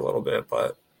on for a little bit.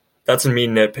 But that's me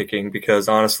nitpicking because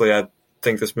honestly, I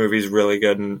think this movie is really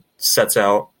good and sets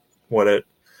out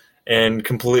and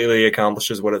completely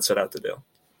accomplishes what it set out to do.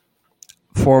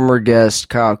 Former guest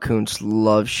Kyle Kuntz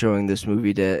loves showing this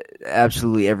movie to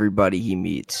absolutely everybody he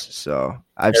meets. So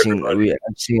I've seen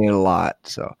it a lot.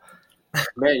 So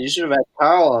man, you should have had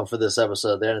Kyle on for this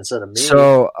episode then instead of me.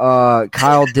 So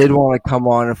Kyle did want to come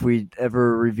on if we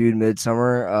ever reviewed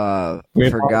Midsummer.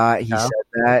 Forgot he said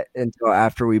that until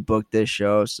after we booked this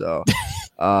show. So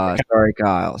sorry,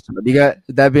 Kyle. So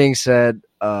that being said,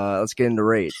 let's get into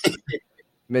rate.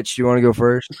 Mitch, do you want to go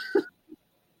first?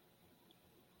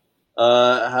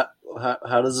 How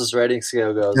does this rating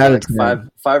scale go? Is Out it of like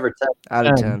 10. 5 or 10? Out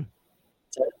of 10.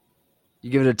 10. You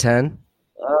give it a 10?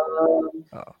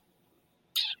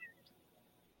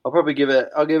 I'll probably give it.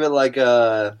 I'll give it like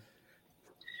probably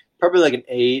like an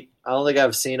 8. I don't think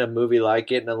I've seen a movie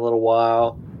like it in a little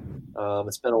while.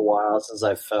 It's been a while since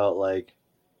I felt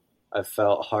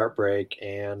heartbreak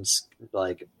and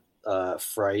like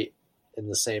fright in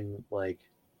the same like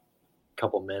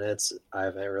couple minutes. I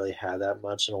haven't really had that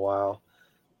much in a while.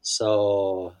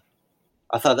 So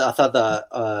I thought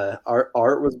the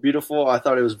art was beautiful. I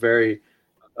thought it was very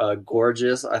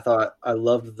gorgeous. I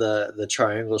loved the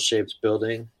triangle shaped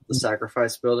building, the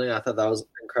sacrifice building. I thought that was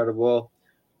incredible.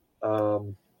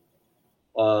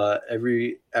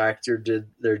 Every actor did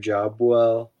their job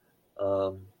well.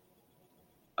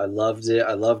 I loved it.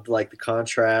 I loved like the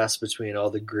contrast between all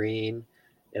the green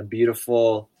and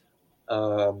beautiful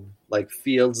like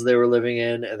fields they were living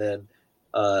in, and then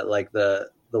like the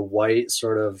white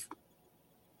sort of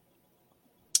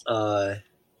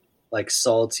like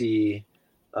salty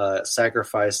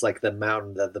sacrifice, like the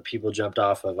mountain that the people jumped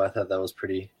off of. I thought that was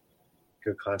pretty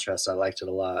good contrast. I liked it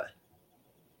a lot.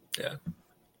 Yeah.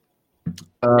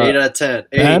 8 out of 10.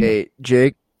 8.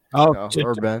 Jake? Oh,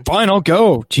 or Ben? Fine, I'll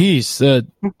go. Jeez,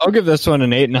 I'll give this one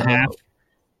an 8.5.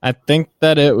 I think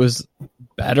that it was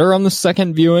better on the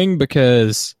second viewing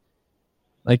because,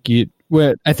 like,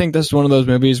 I think this is one of those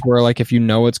movies where, like, if you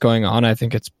know what's going on, I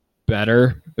think it's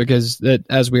better because,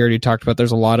 as we already talked about,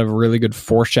 there's a lot of really good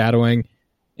foreshadowing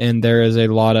and there is a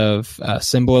lot of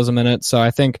symbolism in it. So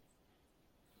I think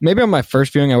maybe on my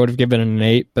first viewing I would have given it an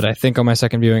 8, but I think on my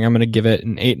second viewing I'm going to give it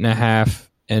an 8.5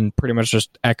 and pretty much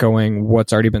just echoing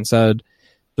what's already been said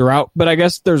throughout. But I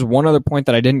guess there's one other point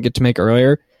that I didn't get to make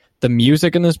earlier. The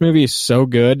music in this movie is so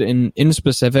good, and in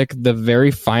specific, the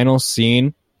very final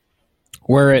scene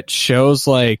where it shows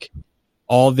like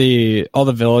all the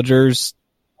villagers,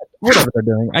 whatever they're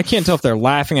doing. I can't tell if they're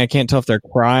laughing, I can't tell if they're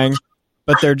crying,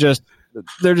 but they're just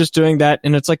doing that,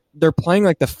 and it's like they're playing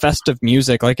like the festive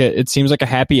music, like it seems like a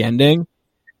happy ending,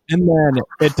 and then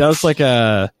it does like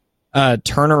a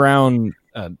turnaround.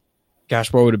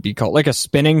 Gosh, what would it be called? Like a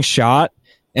spinning shot,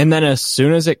 and then as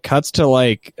soon as it cuts to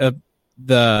like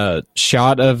the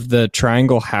shot of the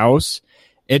triangle house,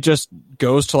 it just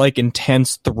goes to like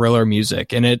intense thriller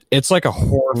music, and it's like a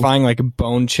horrifying, like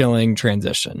bone chilling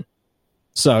transition.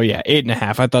 So yeah,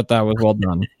 8.5. I thought that was well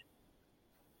done.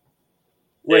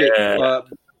 Wait,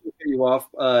 you off,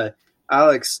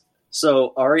 Alex.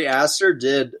 So Ari Aster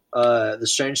did The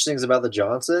Strange Things About the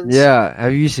Johnsons. Yeah,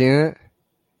 have you seen it?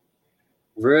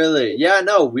 Really? Yeah,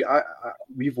 no.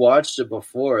 We've watched it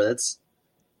before.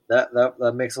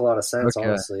 That makes a lot of sense, Okay.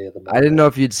 honestly. At the moment. I didn't know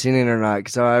if you'd seen it or not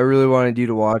because I really wanted you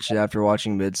to watch it after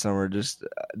watching Midsummer. Just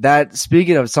that.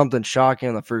 Speaking of something shocking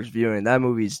on the first viewing, that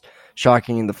movie's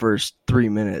shocking in the first 3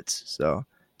 minutes. So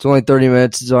it's only 30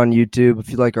 minutes. It's on YouTube. If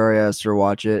you like Ari Aster,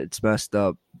 watch it. It's messed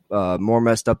up, more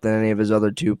messed up than any of his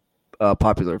other two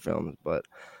popular films. But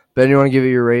Ben, you want to give it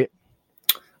your rate?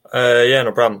 Yeah,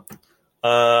 no problem.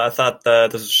 I thought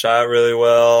that this was shot really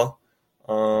well.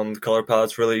 The color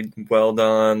palette's really well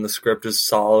done. The script is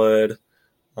solid.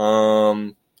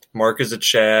 Mark is a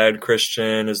Chad.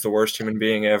 Christian is the worst human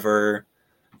being ever.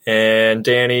 And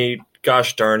Danny,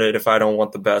 gosh darn it, if I don't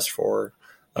want the best for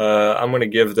her. I'm going to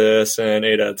give this an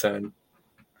 8 out of 10.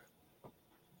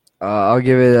 I'll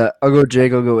go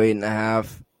Jake. I'll go 8.5.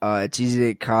 It's easy to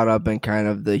get caught up in kind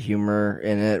of the humor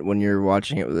in it when you're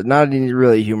watching it with not any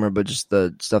really humor, but just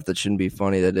the stuff that shouldn't be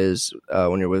funny that is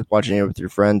when you're watching it with your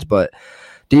friends. But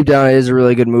deep down, it is a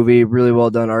really good movie, really well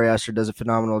done. Ari Aster does a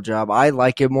phenomenal job. I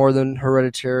like it more than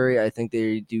Hereditary. I think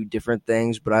they do different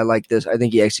things, but I like this. I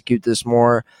think you execute this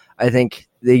more. I think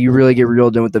that you really get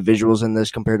reeled in with the visuals in this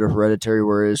compared to Hereditary,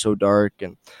 where it is so dark.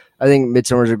 And I think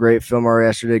Midsummer is a great film. Ari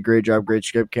Aster did a great job, great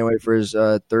script. Can't wait for his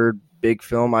third big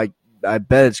film. I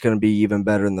bet it's going to be even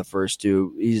better than the first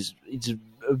two. He's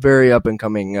a very up and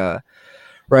coming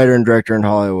writer and director in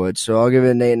Hollywood. So I'll give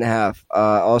it an 8.5.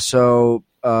 Also,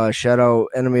 shout out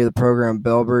enemy of the program,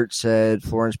 Belbert said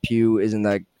Florence Pugh isn't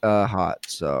that hot.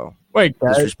 So Wait,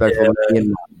 guys, disrespectful to me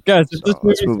and if So, this let's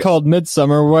movie's move called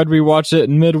Midsummer, why'd we watch it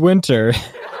in midwinter?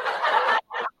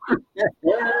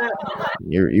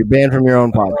 You're banned from your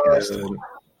own podcast. Good.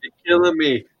 You're killing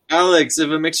me. Alex, if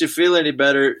it makes you feel any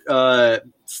better,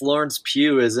 Florence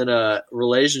Pugh is in a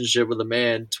relationship with a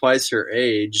man twice her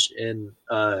age and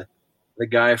the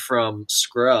guy from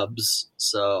Scrubs.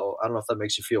 So I don't know if that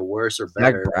makes you feel worse or Zach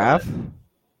better. Braff?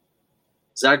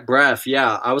 Zach Braff,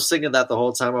 yeah. I was thinking that the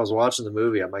whole time I was watching the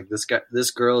movie. I'm like,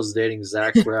 this girl is dating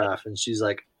Zach Braff, and she's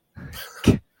like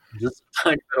just a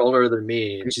tiny bit older than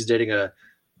me, and she's dating a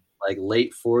like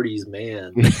late 40s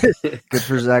man. Good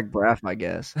for Zach Braff, I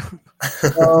guess.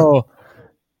 Oh,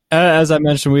 as I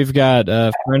mentioned, we've got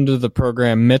a friend of the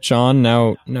program, Mitch, on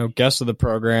now guest of the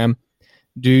program.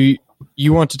 Do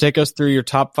you want to take us through your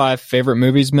top 5 favorite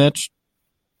movies, Mitch?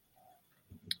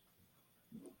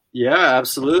 Yeah,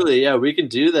 absolutely. Yeah, we can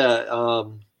do that.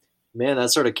 Man,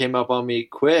 that sort of came up on me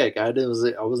quick. I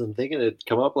wasn't thinking it'd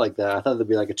come up like that. I thought it'd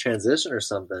be like a transition or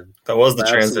something. That was the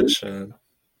Absolutely. transition.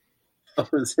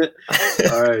 That was it.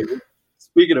 All right.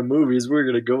 Speaking of movies, we're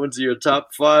gonna go into your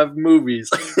top 5 movies.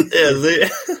 Yeah,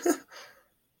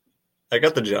 I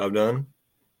got the job done.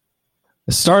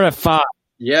 Start at 5.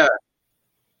 Yeah.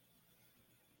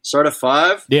 Start at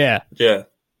 5. Yeah. Yeah.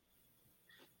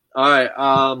 All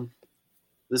right.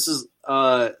 This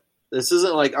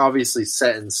isn't like obviously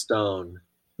set in stone.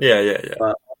 Yeah.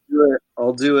 But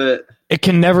I'll do it. It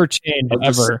can never change, I'll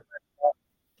just- ever.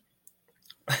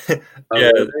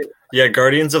 Yeah. Yeah,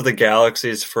 Guardians of the Galaxy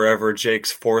is forever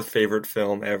Jake's 4th favorite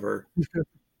film ever.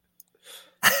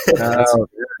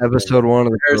 Episode 1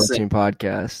 of the Embarrassing. Team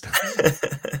podcast.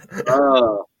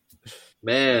 Oh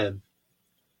man.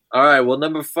 All right. Well,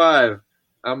 number 5,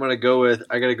 I gotta go with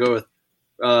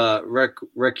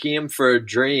Requiem for a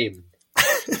Dream.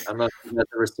 I'm not sure if you've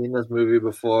ever seen this movie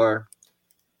before.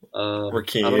 I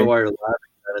don't know why you're laughing.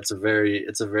 It's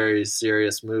a very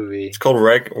serious movie. It's called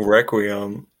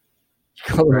Requiem.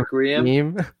 Requiem.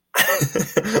 Team?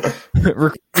 I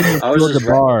was Georgia just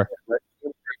Bar.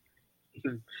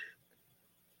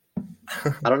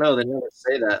 I don't know. They never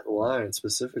say that line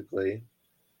specifically,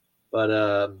 but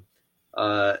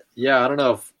yeah, I don't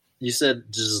know if you said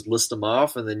just list them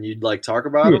off and then you'd like talk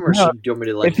about them, or No, do you want me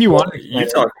to like? if you want. You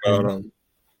talk about them.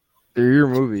 They're your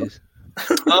movies.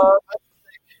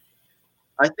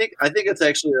 I think it's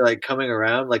actually like coming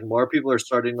around. Like more people are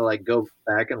starting to like go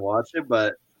back and watch it,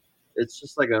 but it's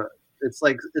just like it's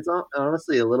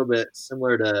honestly a little bit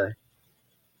similar to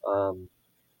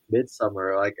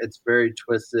Midsummer. Like it's very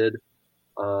twisted.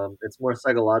 It's more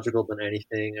psychological than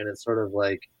anything, and it sort of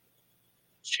like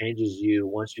changes you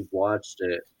once you've watched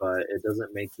it, but it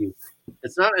doesn't make you.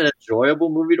 It's not an enjoyable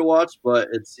movie to watch, but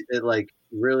it like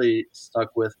really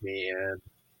stuck with me, and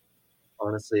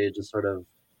honestly, it just sort of.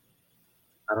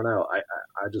 I don't know.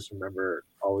 I just remember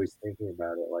always thinking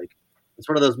about it. Like it's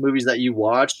one of those movies that you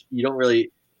watch. You don't really.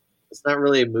 It's not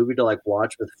really a movie to like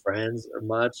watch with friends or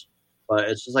much, but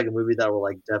it's just like a movie that will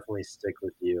like definitely stick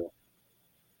with you.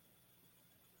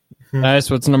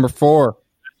 Nice. What's number 4?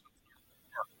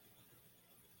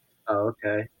 Oh,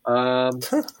 okay.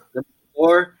 Number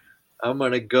 4, I'm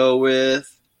gonna go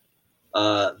with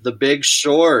The Big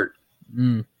Short.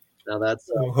 Mm. Now that's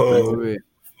Whoa.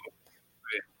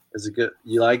 is it good?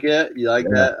 You like it? You like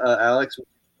that, Alex? What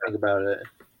do you think about it?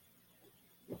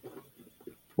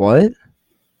 What?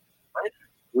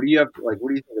 What do you have? Like, what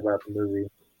do you think about the movie?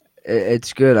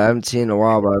 It's good. I haven't seen it in a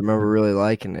while, but I remember really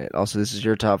liking it. Also, this is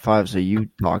your top 5, so you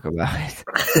talk about it.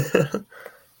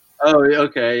 Oh,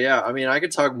 okay, yeah. I mean, I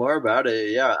could talk more about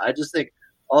it. Yeah, I just think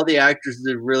all the actors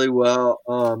did really well.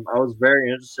 I was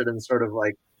very interested in sort of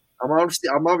like, I'm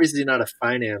obviously not a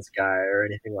finance guy or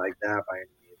anything like that by any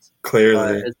means.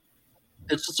 Clearly.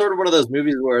 It's just sort of one of those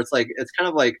movies where it's like it's kind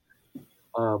of like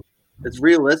it's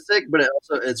realistic, but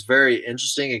it's very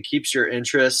interesting. It keeps your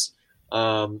interest.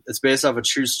 It's based off a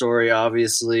true story,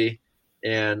 obviously,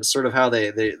 and sort of how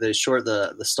they short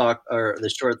the stock or they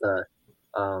short the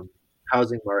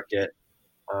housing market.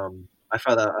 I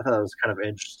thought that was kind of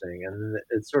interesting, and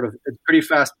it's pretty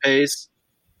fast paced,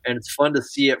 and it's fun to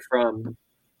see It's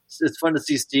fun to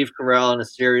see Steve Carell in a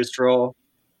serious role.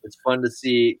 It's fun to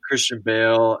see Christian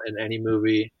Bale in any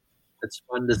movie. It's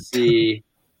fun to see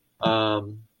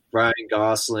Ryan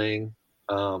Gosling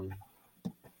trying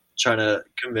to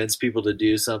convince people to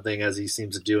do something, as he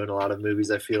seems to do in a lot of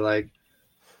movies, I feel like.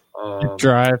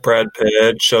 Drive. Brad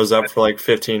Pitt shows up for like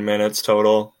 15 minutes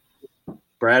total.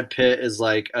 Brad Pitt is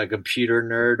like a computer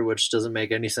nerd, which doesn't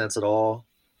make any sense at all.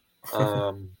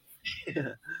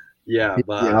 Yeah,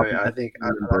 but I think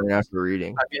burn after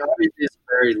reading. I mean, obviously it's a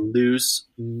very loose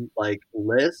like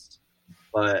list,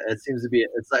 but it seems to be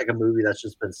it's like a movie that's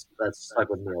stuck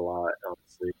with me a lot,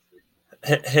 honestly.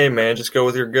 Hey man, just go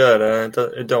with your gut.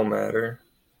 It don't matter.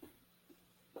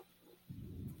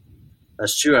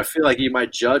 That's true. I feel like you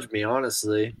might judge me,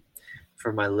 honestly,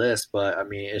 for my list, but I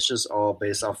mean, it's just all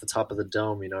based off the top of the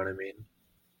dome. You know what I mean?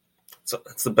 So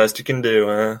that's the best you can do,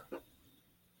 huh?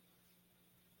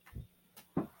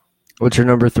 What's your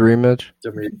number 3, Mitch?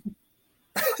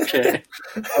 Okay.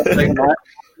 I'll take my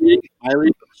lead of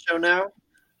the show now.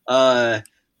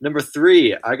 Number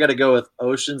 3, I got to go with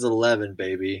Ocean's 11,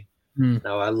 baby.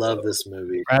 Now, I love this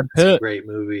movie. Brad It's a Pitt. great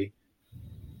movie.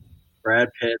 Brad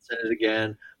Pitt's in it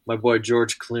again. My boy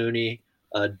George Clooney,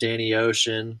 Danny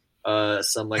Ocean,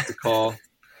 some like to call.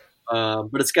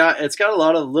 But it's got a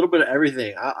little bit of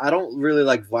everything. I don't really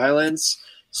like violence,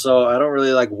 so I don't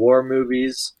really like war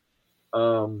movies.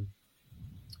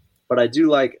 But I do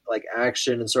like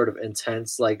action and sort of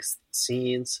intense like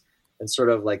scenes and sort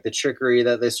of like the trickery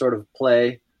that they sort of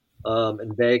play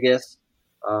in Vegas.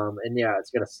 And yeah, it's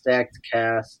got a stacked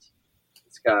cast.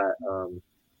 It's got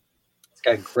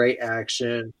great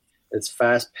action. It's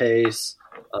fast paced.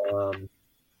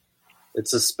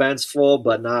 It's suspenseful,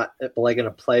 but not like in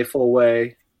a playful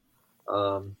way.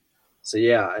 So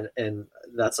yeah, and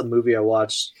that's a movie I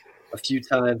watched a few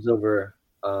times over.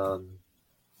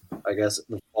 I guess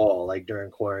the fall, like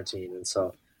during quarantine, and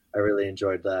so I really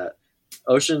enjoyed that.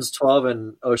 Ocean's 12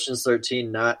 and Ocean's 13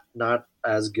 not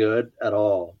as good at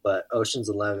all, but Ocean's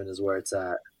 11 is where it's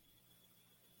at.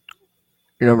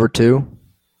 Your number 2?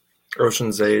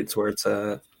 Ocean's 8's where it's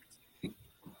at.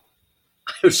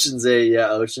 Ocean's 8, yeah,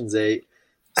 Ocean's 8.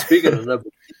 Speaking of number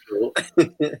 2,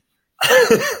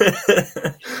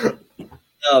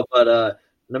 no, but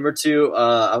number 2,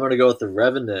 I'm gonna go with The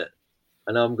Revenant.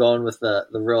 I know I'm going with the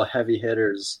real heavy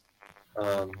hitters,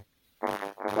 but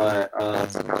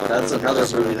that's another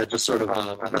movie that just sort of great.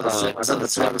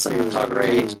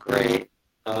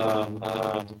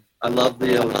 I love the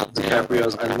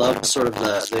DiCaprio's. I love sort of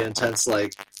the intense.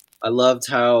 Like, I loved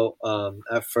how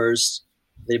at first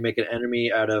they make an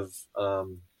enemy out of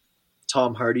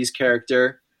Tom Hardy's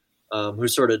character, who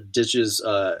sort of ditches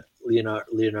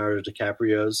Leonardo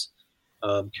DiCaprio's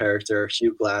character,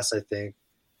 Hugh Glass, I think.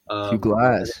 Hugh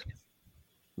Glass.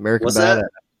 American What's Badass. that?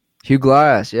 Hugh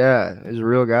Glass, yeah. He's a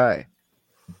real guy.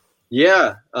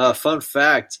 Yeah. Fun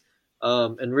fact.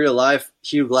 In real life,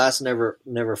 Hugh Glass never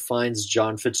finds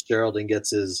John Fitzgerald and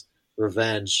gets his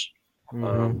revenge.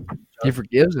 He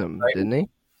forgives him, right? Didn't he?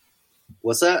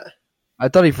 What's that? I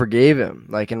thought he forgave him,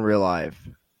 like in real life.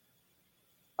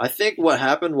 I think what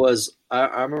happened was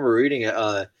I remember reading it.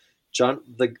 John,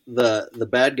 the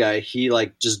bad guy, he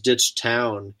like just ditched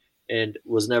town and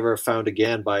was never found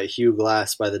again by Hugh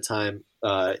Glass by the time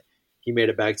he made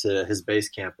it back to his base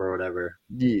camp or whatever.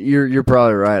 You're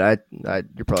probably right.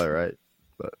 You're probably right.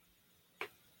 But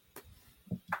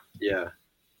yeah,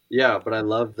 but I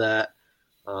love that.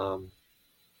 I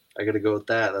got to go with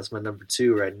that. That's my number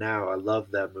 2 right now. I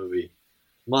love that movie.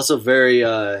 I'm also very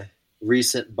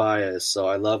recent bias, so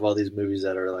I love all these movies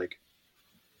that are like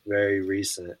very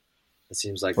recent. It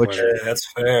seems like That's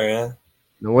fair, yeah.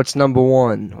 now, what's number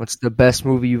 1? What's the best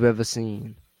movie you've ever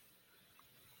seen?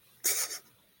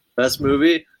 best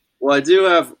movie. Well, I do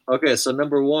have. Okay, so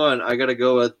number 1, I got to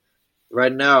go with.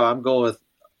 Right now, I'm going with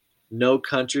No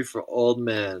Country for Old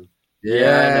Men.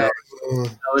 Yeah, I know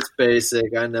it's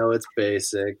basic. I know it's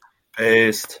basic.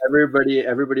 Based.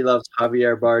 Everybody loves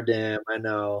Javier Bardem. I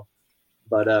know,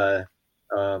 but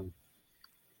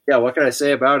yeah. What can I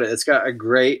say about it? It's got a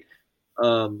great.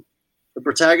 The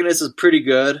protagonist is pretty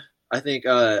good. I think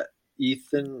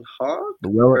Ethan Hawke.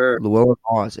 Llewellyn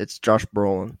Moss. It's Josh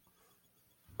Brolin.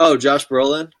 Oh, Josh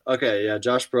Brolin. Okay, yeah,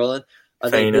 Josh Brolin. I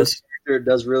think this character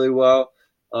does really well.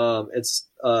 It's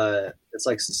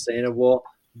like sustainable,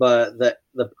 but the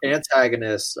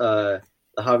antagonist, the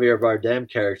Javier Bardem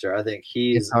character, I think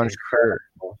he's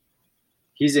incredible.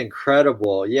 He's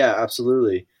incredible. Yeah,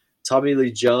 absolutely. Tommy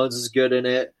Lee Jones is good in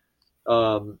it.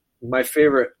 My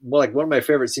favorite, one of my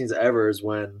favorite scenes ever is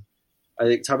when I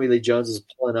think Tommy Lee Jones is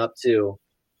pulling up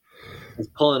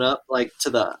like to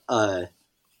the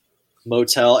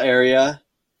motel area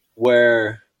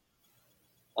where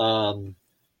Javier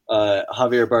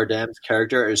Bardem's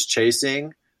character is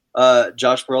chasing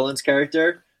Josh Brolin's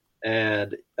character,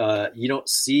 and you don't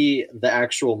see the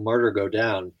actual murder go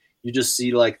down. You just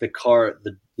see like the car,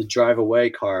 the drive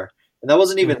away car, and that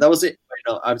wasn't even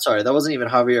I'm sorry, that wasn't even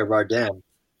Javier Bardem.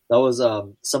 That was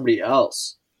somebody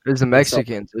else. It was the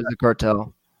Mexicans. It was the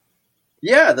cartel.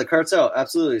 Yeah, the cartel,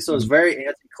 absolutely. So it's very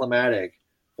anticlimactic,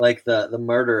 like the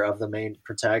murder of the main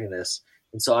protagonist.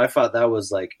 And so I thought that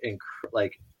was like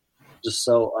just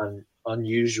so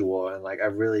unusual, and like I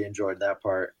really enjoyed that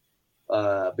part.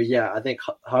 But yeah, I think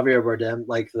Javier Bardem,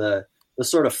 like the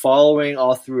sort of following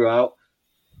all throughout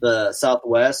the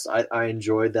Southwest, I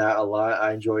enjoyed that a lot.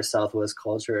 I enjoy Southwest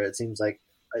culture. It seems like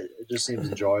it just seems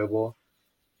enjoyable.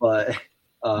 But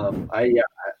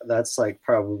that's like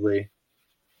probably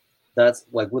that's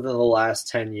like within the last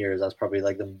 10 years, that's probably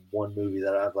like the one movie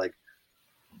that I've like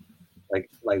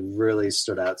really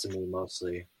stood out to me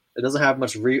mostly. It doesn't have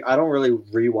much I don't really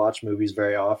rewatch movies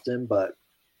very often, but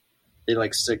they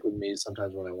like stick with me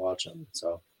sometimes when I watch them.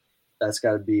 So that's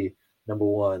got to be number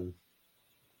one.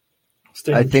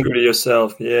 Staying true to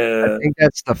yourself. Yeah. I think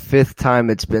that's the 5th time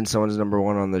it's been someone's number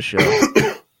one on the show.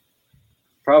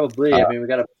 Probably. I mean, we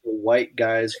got a bunch of white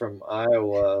guys from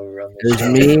Iowa around the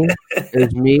show.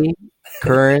 There's me,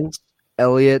 Currens,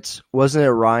 Elliot's. Wasn't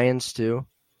it Ryan's too?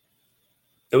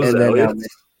 It was Elliot's.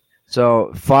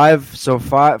 So 4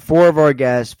 of our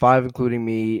guests, 5 including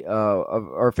me, of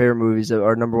our favorite movies.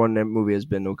 Our number one movie has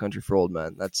been No Country for Old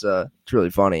Men. That's it's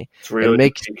really funny. It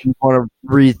makes me want to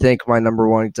rethink my number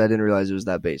one because I didn't realize it was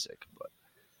that basic. But.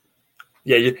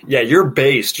 You're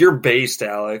based. You're based,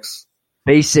 Alex.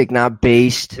 Basic, not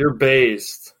based. You're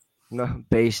based. No,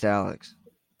 based, Alex.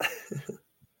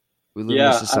 We live in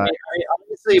a society. I mean,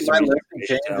 obviously, my list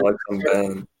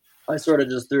changed. I sort of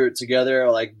just threw it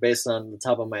together, like based on the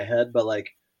top of my head. But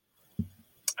like,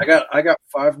 I got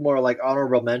 5 more like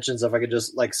honorable mentions. If I could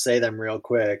just like say them real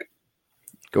quick.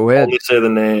 Go ahead. Only say the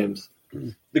names.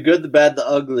 The Good, the Bad, the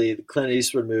Ugly, the Clint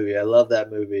Eastwood movie. I love that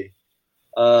movie.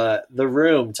 The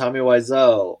Room, Tommy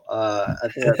Wiseau. I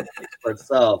think that speaks for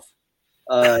itself.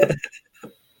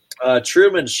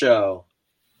 Truman Show.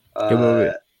 Good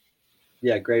movie.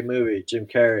 Yeah, great movie. Jim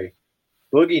Carrey.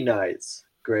 Boogie Nights.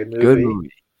 Great movie. Good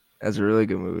movie. That's a really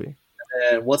good movie.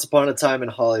 And Once Upon a Time in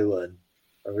Hollywood.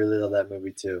 I really love that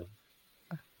movie too.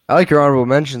 I like your honorable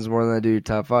mentions more than I do your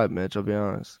top 5, Mitch. I'll be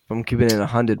honest. If I'm keeping it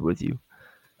 100 with you.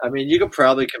 I mean, you could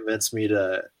probably convince me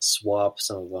to swap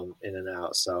some of them in and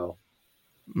out. So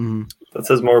that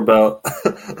says more about.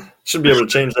 Should be able to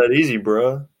change that easy,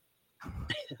 bro.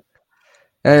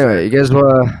 Anyway, you guys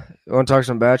want to talk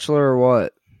some Bachelor or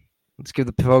what? Let's give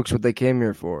the folks what they came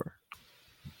here for.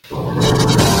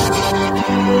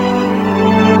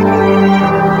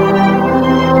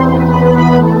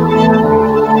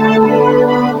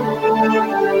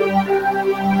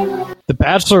 The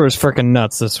Bachelor was freaking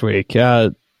nuts this week.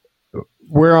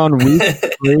 We're on week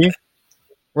 3.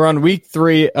 We're on week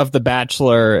 3 of The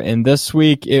Bachelor, and this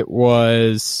week it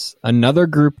was another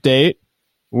group date,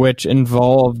 which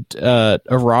involved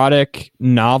erotic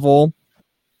novel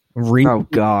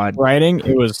writing.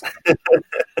 It was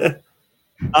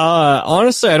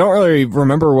honestly, I don't really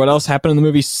remember what else happened in the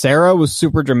movie. Sarah was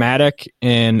super dramatic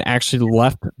and actually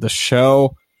left the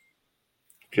show.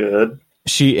 Good.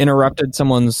 She interrupted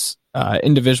someone's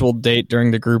individual date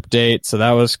during the group date, so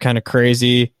that was kind of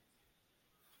crazy.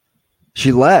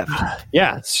 She left.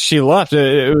 Yeah, she left.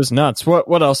 It was nuts.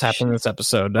 What else happened in this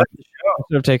episode? I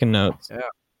should have taken notes.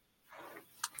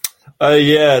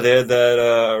 Yeah, they had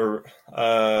that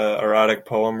erotic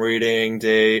poem reading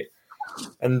date,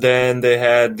 and then they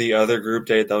had the other group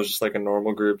date that was just like a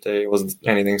normal group date. It wasn't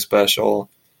anything special.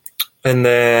 And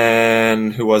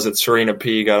then who was it? Serena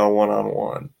P got a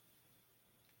one-on-one.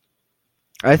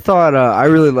 I thought I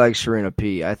really liked Serena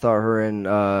P. I thought her and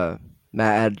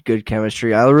Matt had good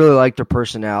chemistry. I really liked her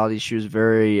personality. She was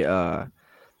very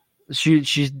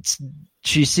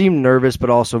she seemed nervous, but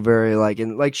also very it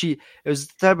was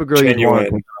the type of girl you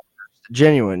want.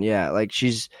 Genuine, yeah. Like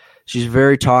she's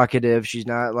very talkative. She's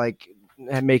not like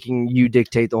making you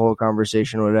dictate the whole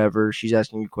conversation or whatever. She's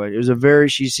asking you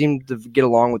questions. She seemed to get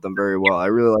along with them very well. I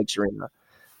really like Serena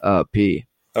P.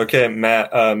 Okay,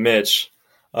 Mitch.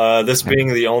 This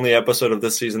being the only episode of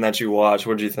this season that you watched,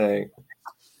 what do you think?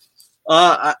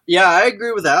 Yeah, I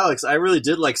agree with Alex. I really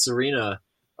did like Serena.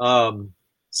 She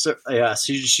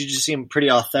just seemed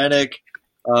pretty authentic.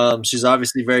 She's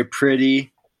obviously very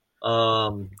pretty.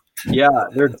 Yeah,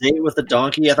 their date with the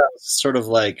donkey, I thought was sort of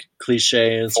like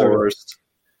cliche and sort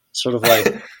of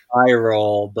like eye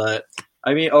roll. But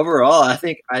I mean, overall, I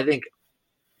think I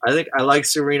like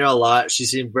Serena a lot. She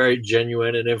seemed very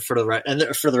genuine and for the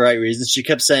right reasons. She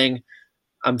kept saying,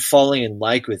 "I'm falling in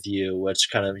like with you," which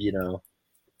kind of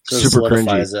sort of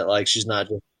solidifies it. Like she's not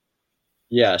just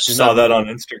she saw that on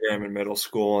Instagram in middle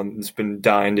school and has been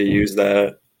dying to use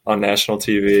that on national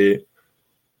TV.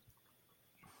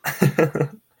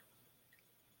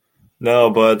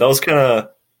 No, but that was kind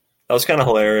of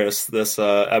hilarious. This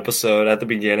episode at the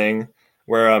beginning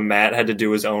where Matt had to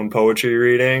do his own poetry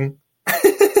reading.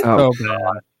 Oh,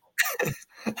 God.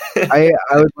 I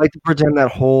would like to pretend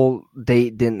that whole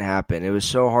date didn't happen. It was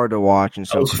so hard to watch and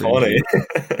so That was cringy.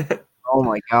 funny. Oh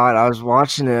my god, I was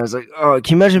watching it. I was like, oh,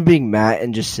 can you imagine being Matt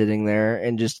and just sitting there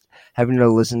and just having to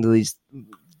listen to these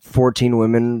 14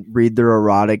 women read their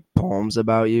erotic poems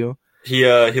about you? He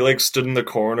like stood in the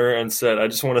corner and said, "I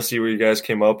just want to see what you guys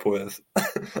came up with."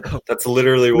 That's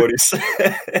literally what he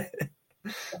said.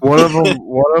 One of them.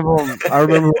 I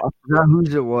remember. I forgot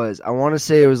whose it was. I want to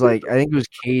say it was like. I think it was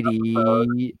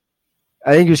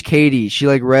Katie. She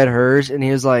like read hers, and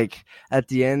he was like, at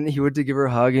the end, he went to give her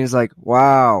a hug, and he's like,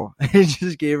 "Wow!" And he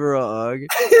just gave her a hug,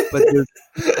 but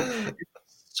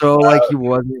so like he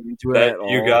wasn't into it at all.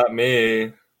 You got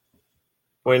me.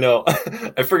 Wait, no,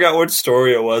 I forgot what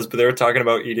story it was, but they were talking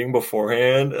about eating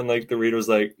beforehand, and like the reader was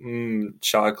like,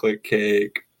 chocolate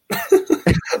cake.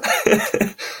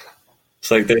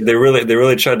 It's like they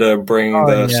really tried to bring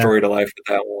the story to life with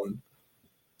that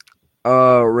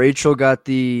one. Rachel got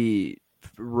the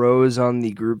rose on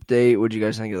the group date. What'd you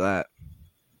guys think of that?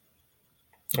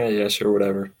 Yeah, sure,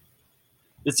 whatever.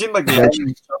 It seemed like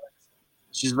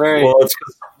she's very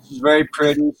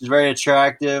pretty. She's very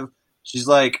attractive. She's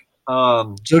like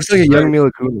She looks like a young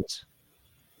Mila Kunis.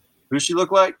 Who she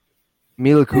look like?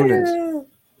 Mila Kunis.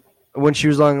 When she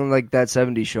was on like that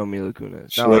 70s show, Mila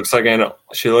Kunis.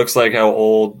 She looks like how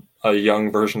old a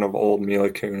young version of old Mila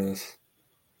Kunis.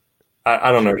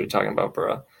 I don't know what you're talking about,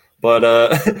 bro.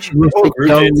 But she looks like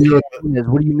young Mila Kunis.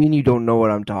 What do you mean you don't know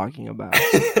what I'm talking about?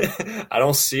 I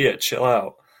don't see it. Chill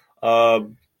out.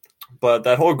 But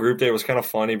that whole group date was kind of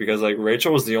funny because like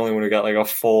Rachel was the only one who got like a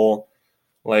full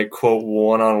like quote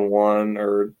one-on-one,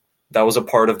 or that was a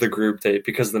part of the group date,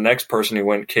 because the next person who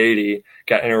went, Katie,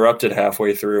 got interrupted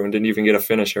halfway through and didn't even get to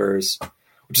finish hers,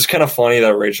 which is kind of funny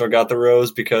that Rachel got the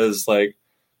rose because like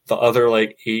the other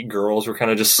like 8 girls were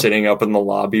kind of just sitting up in the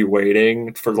lobby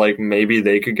waiting for like maybe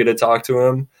they could get to talk to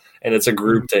him, and it's a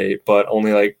group date, but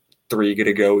only like 3 get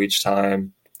to go each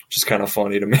time, which is kind of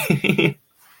funny to me.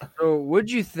 So,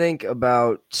 what'd you think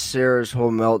about Sarah's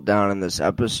whole meltdown in this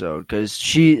episode? Because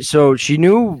she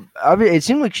knew. It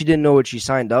seemed like she didn't know what she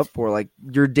signed up for. Like,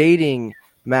 you're dating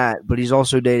Matt, but he's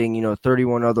also dating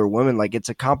 31 other women. Like, it's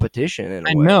a competition in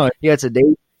a way. know. Yeah, it's a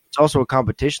date. It's also a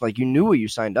competition. Like, you knew what you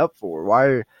signed up for.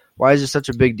 Why is it such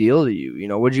a big deal to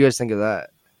you? What did you guys think of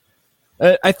that?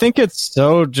 I think it's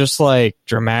so just like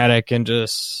dramatic and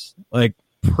just like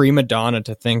prima donna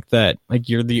to think that like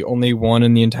you're the only one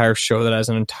in the entire show that has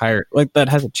that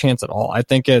has a chance at all. I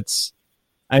think it's,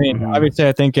 obviously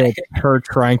I think it's her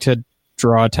trying to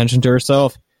draw attention to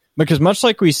herself, because much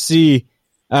like we see,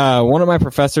 one of my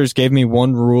professors gave me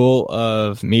one rule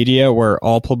of media where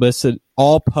all publicity,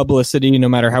 no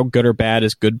matter how good or bad,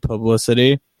 is good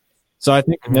publicity. So I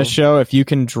think in this show, if you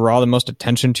can draw the most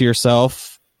attention to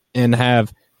yourself and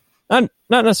have not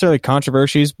necessarily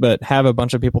controversies, but have a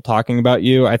bunch of people talking about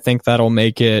you, I think that'll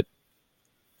make it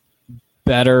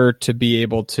better to be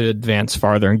able to advance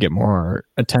farther and get more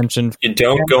attention. You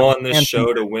don't go on this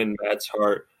show to win Matt's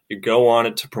heart. You go on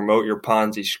it to promote your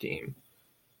Ponzi scheme.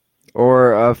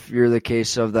 Or if you're the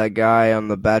case of that guy on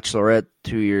The Bachelorette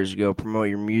 2 years ago, promote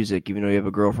your music even though you have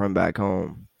a girlfriend back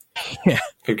home. Yeah.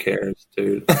 Who cares,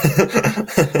 dude?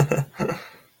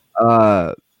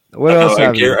 What else?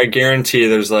 I guarantee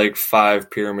there's like 5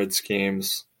 pyramid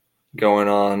schemes going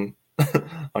on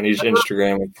on each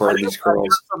Instagram with part of these girls.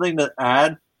 Something to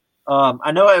add.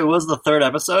 I know it was the 3rd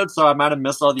episode, so I might have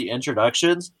missed all the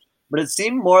introductions, but it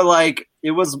seemed more like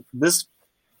it was this,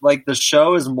 like the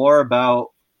show is more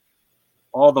about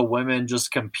all the women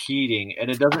just competing, and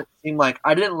it doesn't seem like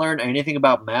I didn't learn anything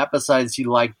about Matt besides he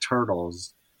liked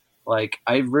turtles. Like,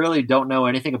 I really don't know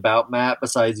anything about Matt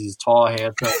besides he's tall,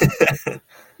 handsome.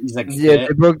 He's like, yeah,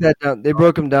 they broke that down. They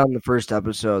broke him down in the first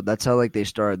episode. That's how like they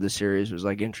started the series, was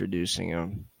like introducing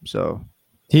him. So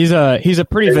he's a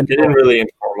pretty. They didn't really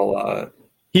inform a lot.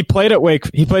 He played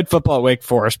football at Wake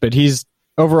Forest, but he's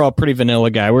overall pretty vanilla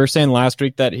guy. We were saying last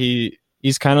week that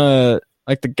he's kind of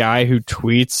like the guy who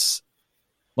tweets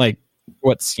like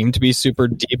what seem to be super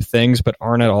deep things but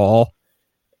aren't at all,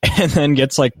 and then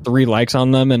gets like 3 likes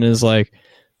on them and is like,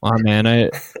 "Wow, man,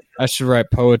 I should write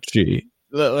poetry."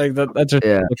 Like that's just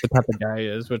what the type of guy he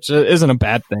is, which isn't a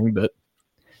bad thing. But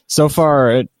so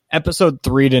far, episode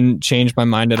 3 didn't change my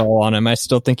mind at all on him. I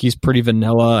still think he's pretty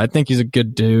vanilla. I think he's a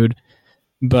good dude,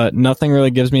 but nothing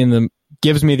really gives me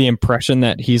the impression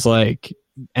that he's like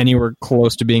anywhere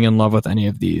close to being in love with any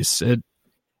of these.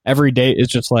 Every date is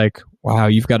just like, wow,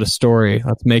 you've got a story.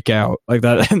 Let's make out like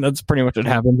that. And that's pretty much what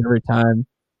happens every time.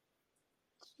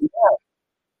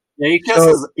 Yeah, he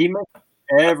kisses.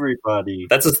 everybody.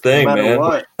 That's the thing, no matter man.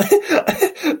 what.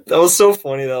 That was so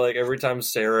funny that like every time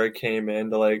Sarah came in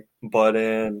to like butt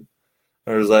in,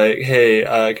 I was like, "Hey,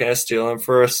 can I steal him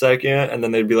for a second?" And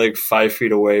then they'd be like 5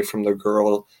 feet away from the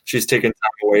girl she's taking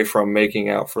time away from, making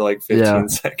out for like 15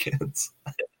 seconds.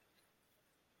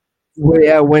 Well,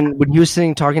 yeah, when he was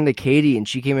sitting talking to Katie and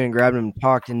she came in and grabbed him and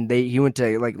talked, and he went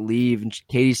to like leave, and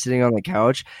Katie's sitting on the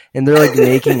couch and they're like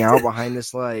making out behind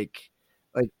this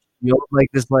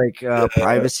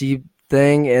privacy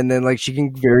thing, and then like she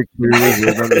can very clearly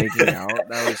hear them making out.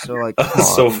 That was so like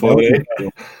so funny.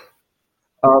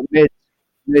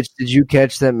 Mitch, did you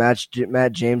catch that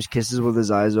Matt James kisses with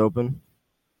his eyes open?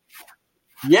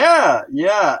 Yeah.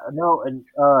 No, and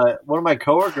one of my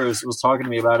coworkers was talking to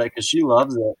me about it because she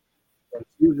loves it. And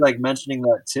she was like mentioning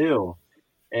that too.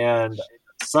 And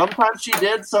sometimes she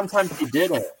did, sometimes she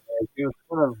didn't. Like, it was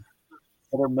kind of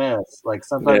hit or miss. Like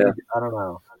sometimes I don't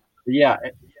know. But yeah,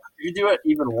 if you do it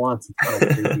even once, it's kind of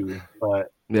creepy.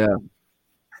 But yeah.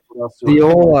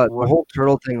 The whole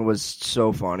turtle thing was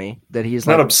so funny that he's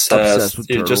not like obsessed with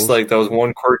he's turtles. just like that was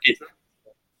one quirky.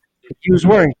 He was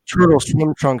wearing turtle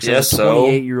swim trunks as a so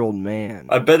 28-year-old man.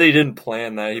 I bet he didn't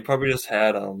plan that. He probably just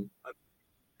had them.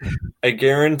 I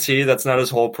guarantee that's not his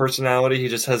whole personality. He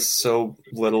just has so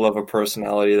little of a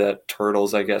personality that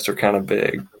turtles, I guess, are kind of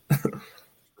big.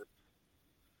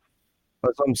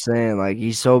 That's what I'm saying. Like,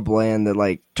 he's so bland that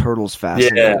like turtles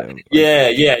fascinate him. Yeah.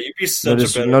 You'd be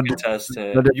such a better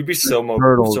contestant. You'd be so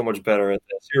much better at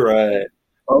this. You're right.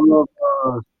 I'm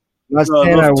not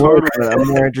saying I would, but I'm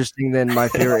more interesting than my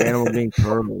favorite animal being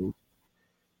turtles.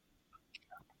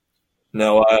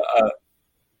 No,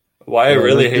 I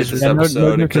really hate this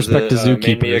episode because it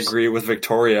made me agree with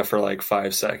Victoria for like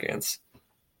 5 seconds.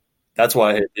 That's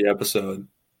why I hate the episode.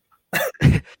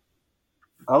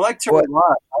 I liked her a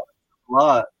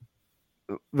lot.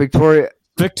 Victoria.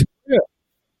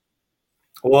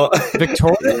 Well,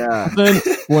 Victoria,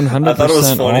 100%. I thought it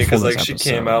was funny because like she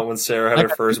came out when Sarah had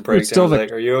her first breakdown. I was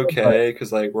like, "Are you okay?"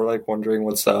 Because like we're like wondering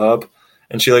what's up,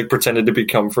 and she like pretended to be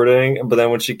comforting. But then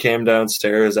when she came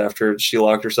downstairs after she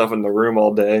locked herself in the room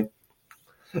all day,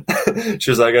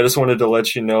 she was like, "I just wanted to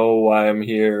let you know why I'm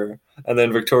here." And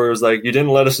then Victoria was like, "You didn't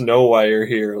let us know why you're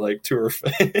here," like to her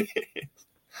face.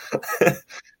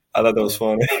 I thought that was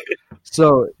funny.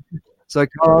 So I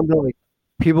call on like.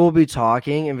 People will be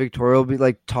talking, and Victoria will be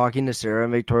like talking to Sarah,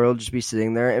 and Victoria will just be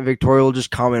sitting there, and Victoria will just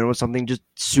come in with something just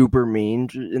super mean,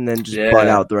 and then just butt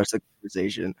out the rest of the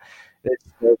conversation. It's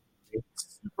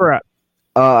super.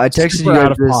 I texted you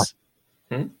guys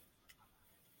this.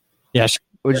 Yeah,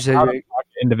 what'd you say?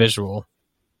 Individual.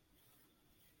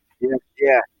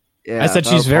 Yeah. I said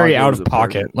she's very out of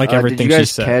pocket, like everything she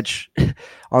said. Did you guys catch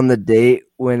on the date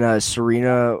when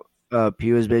Serena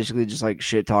P was basically just like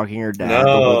shit talking her dad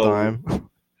the whole time?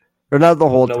 Or not the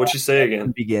whole time. What'd you say again? In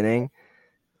the beginning.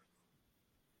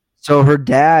 So her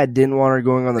dad didn't want her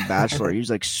going on The Bachelor. He was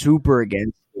like super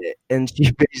against it. And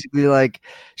she basically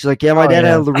she's like, yeah, my dad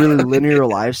had a really linear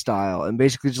lifestyle, and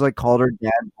basically just like called her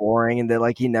dad boring, and that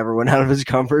like he never went out of his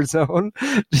comfort zone.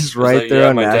 Just right there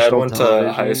on national television. My dad went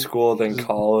to high school, then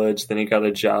college, then he got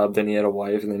a job, then he had a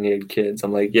wife, and then he had kids.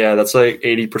 I'm like, yeah, that's like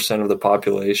 80% of the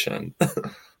population.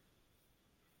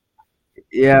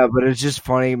 Yeah, but it's just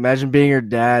funny. Imagine being your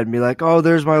dad and be like, oh,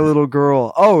 there's my little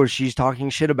girl. Oh, she's talking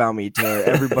shit about me to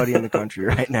everybody in the country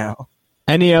right now.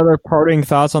 Any other parting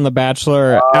thoughts on The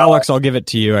Bachelor? Alex, I'll give it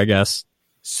to you, I guess.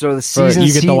 So the season's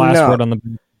you get the last word on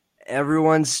the.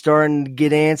 Everyone's starting to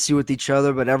get antsy with each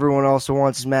other, but everyone also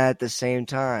wants Matt at the same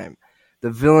time.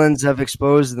 The villains have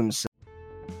exposed themselves.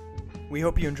 We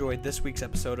hope you enjoyed this week's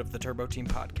episode of the Turbo Team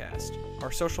Podcast.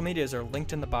 Our social medias are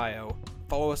linked in the bio.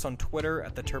 Follow us on Twitter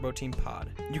at the Turbo Team Pod.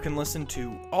 You can listen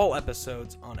to all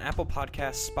episodes on Apple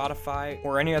Podcasts, Spotify,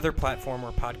 or any other platform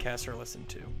where podcasts are listened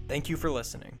to. Thank you for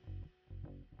listening.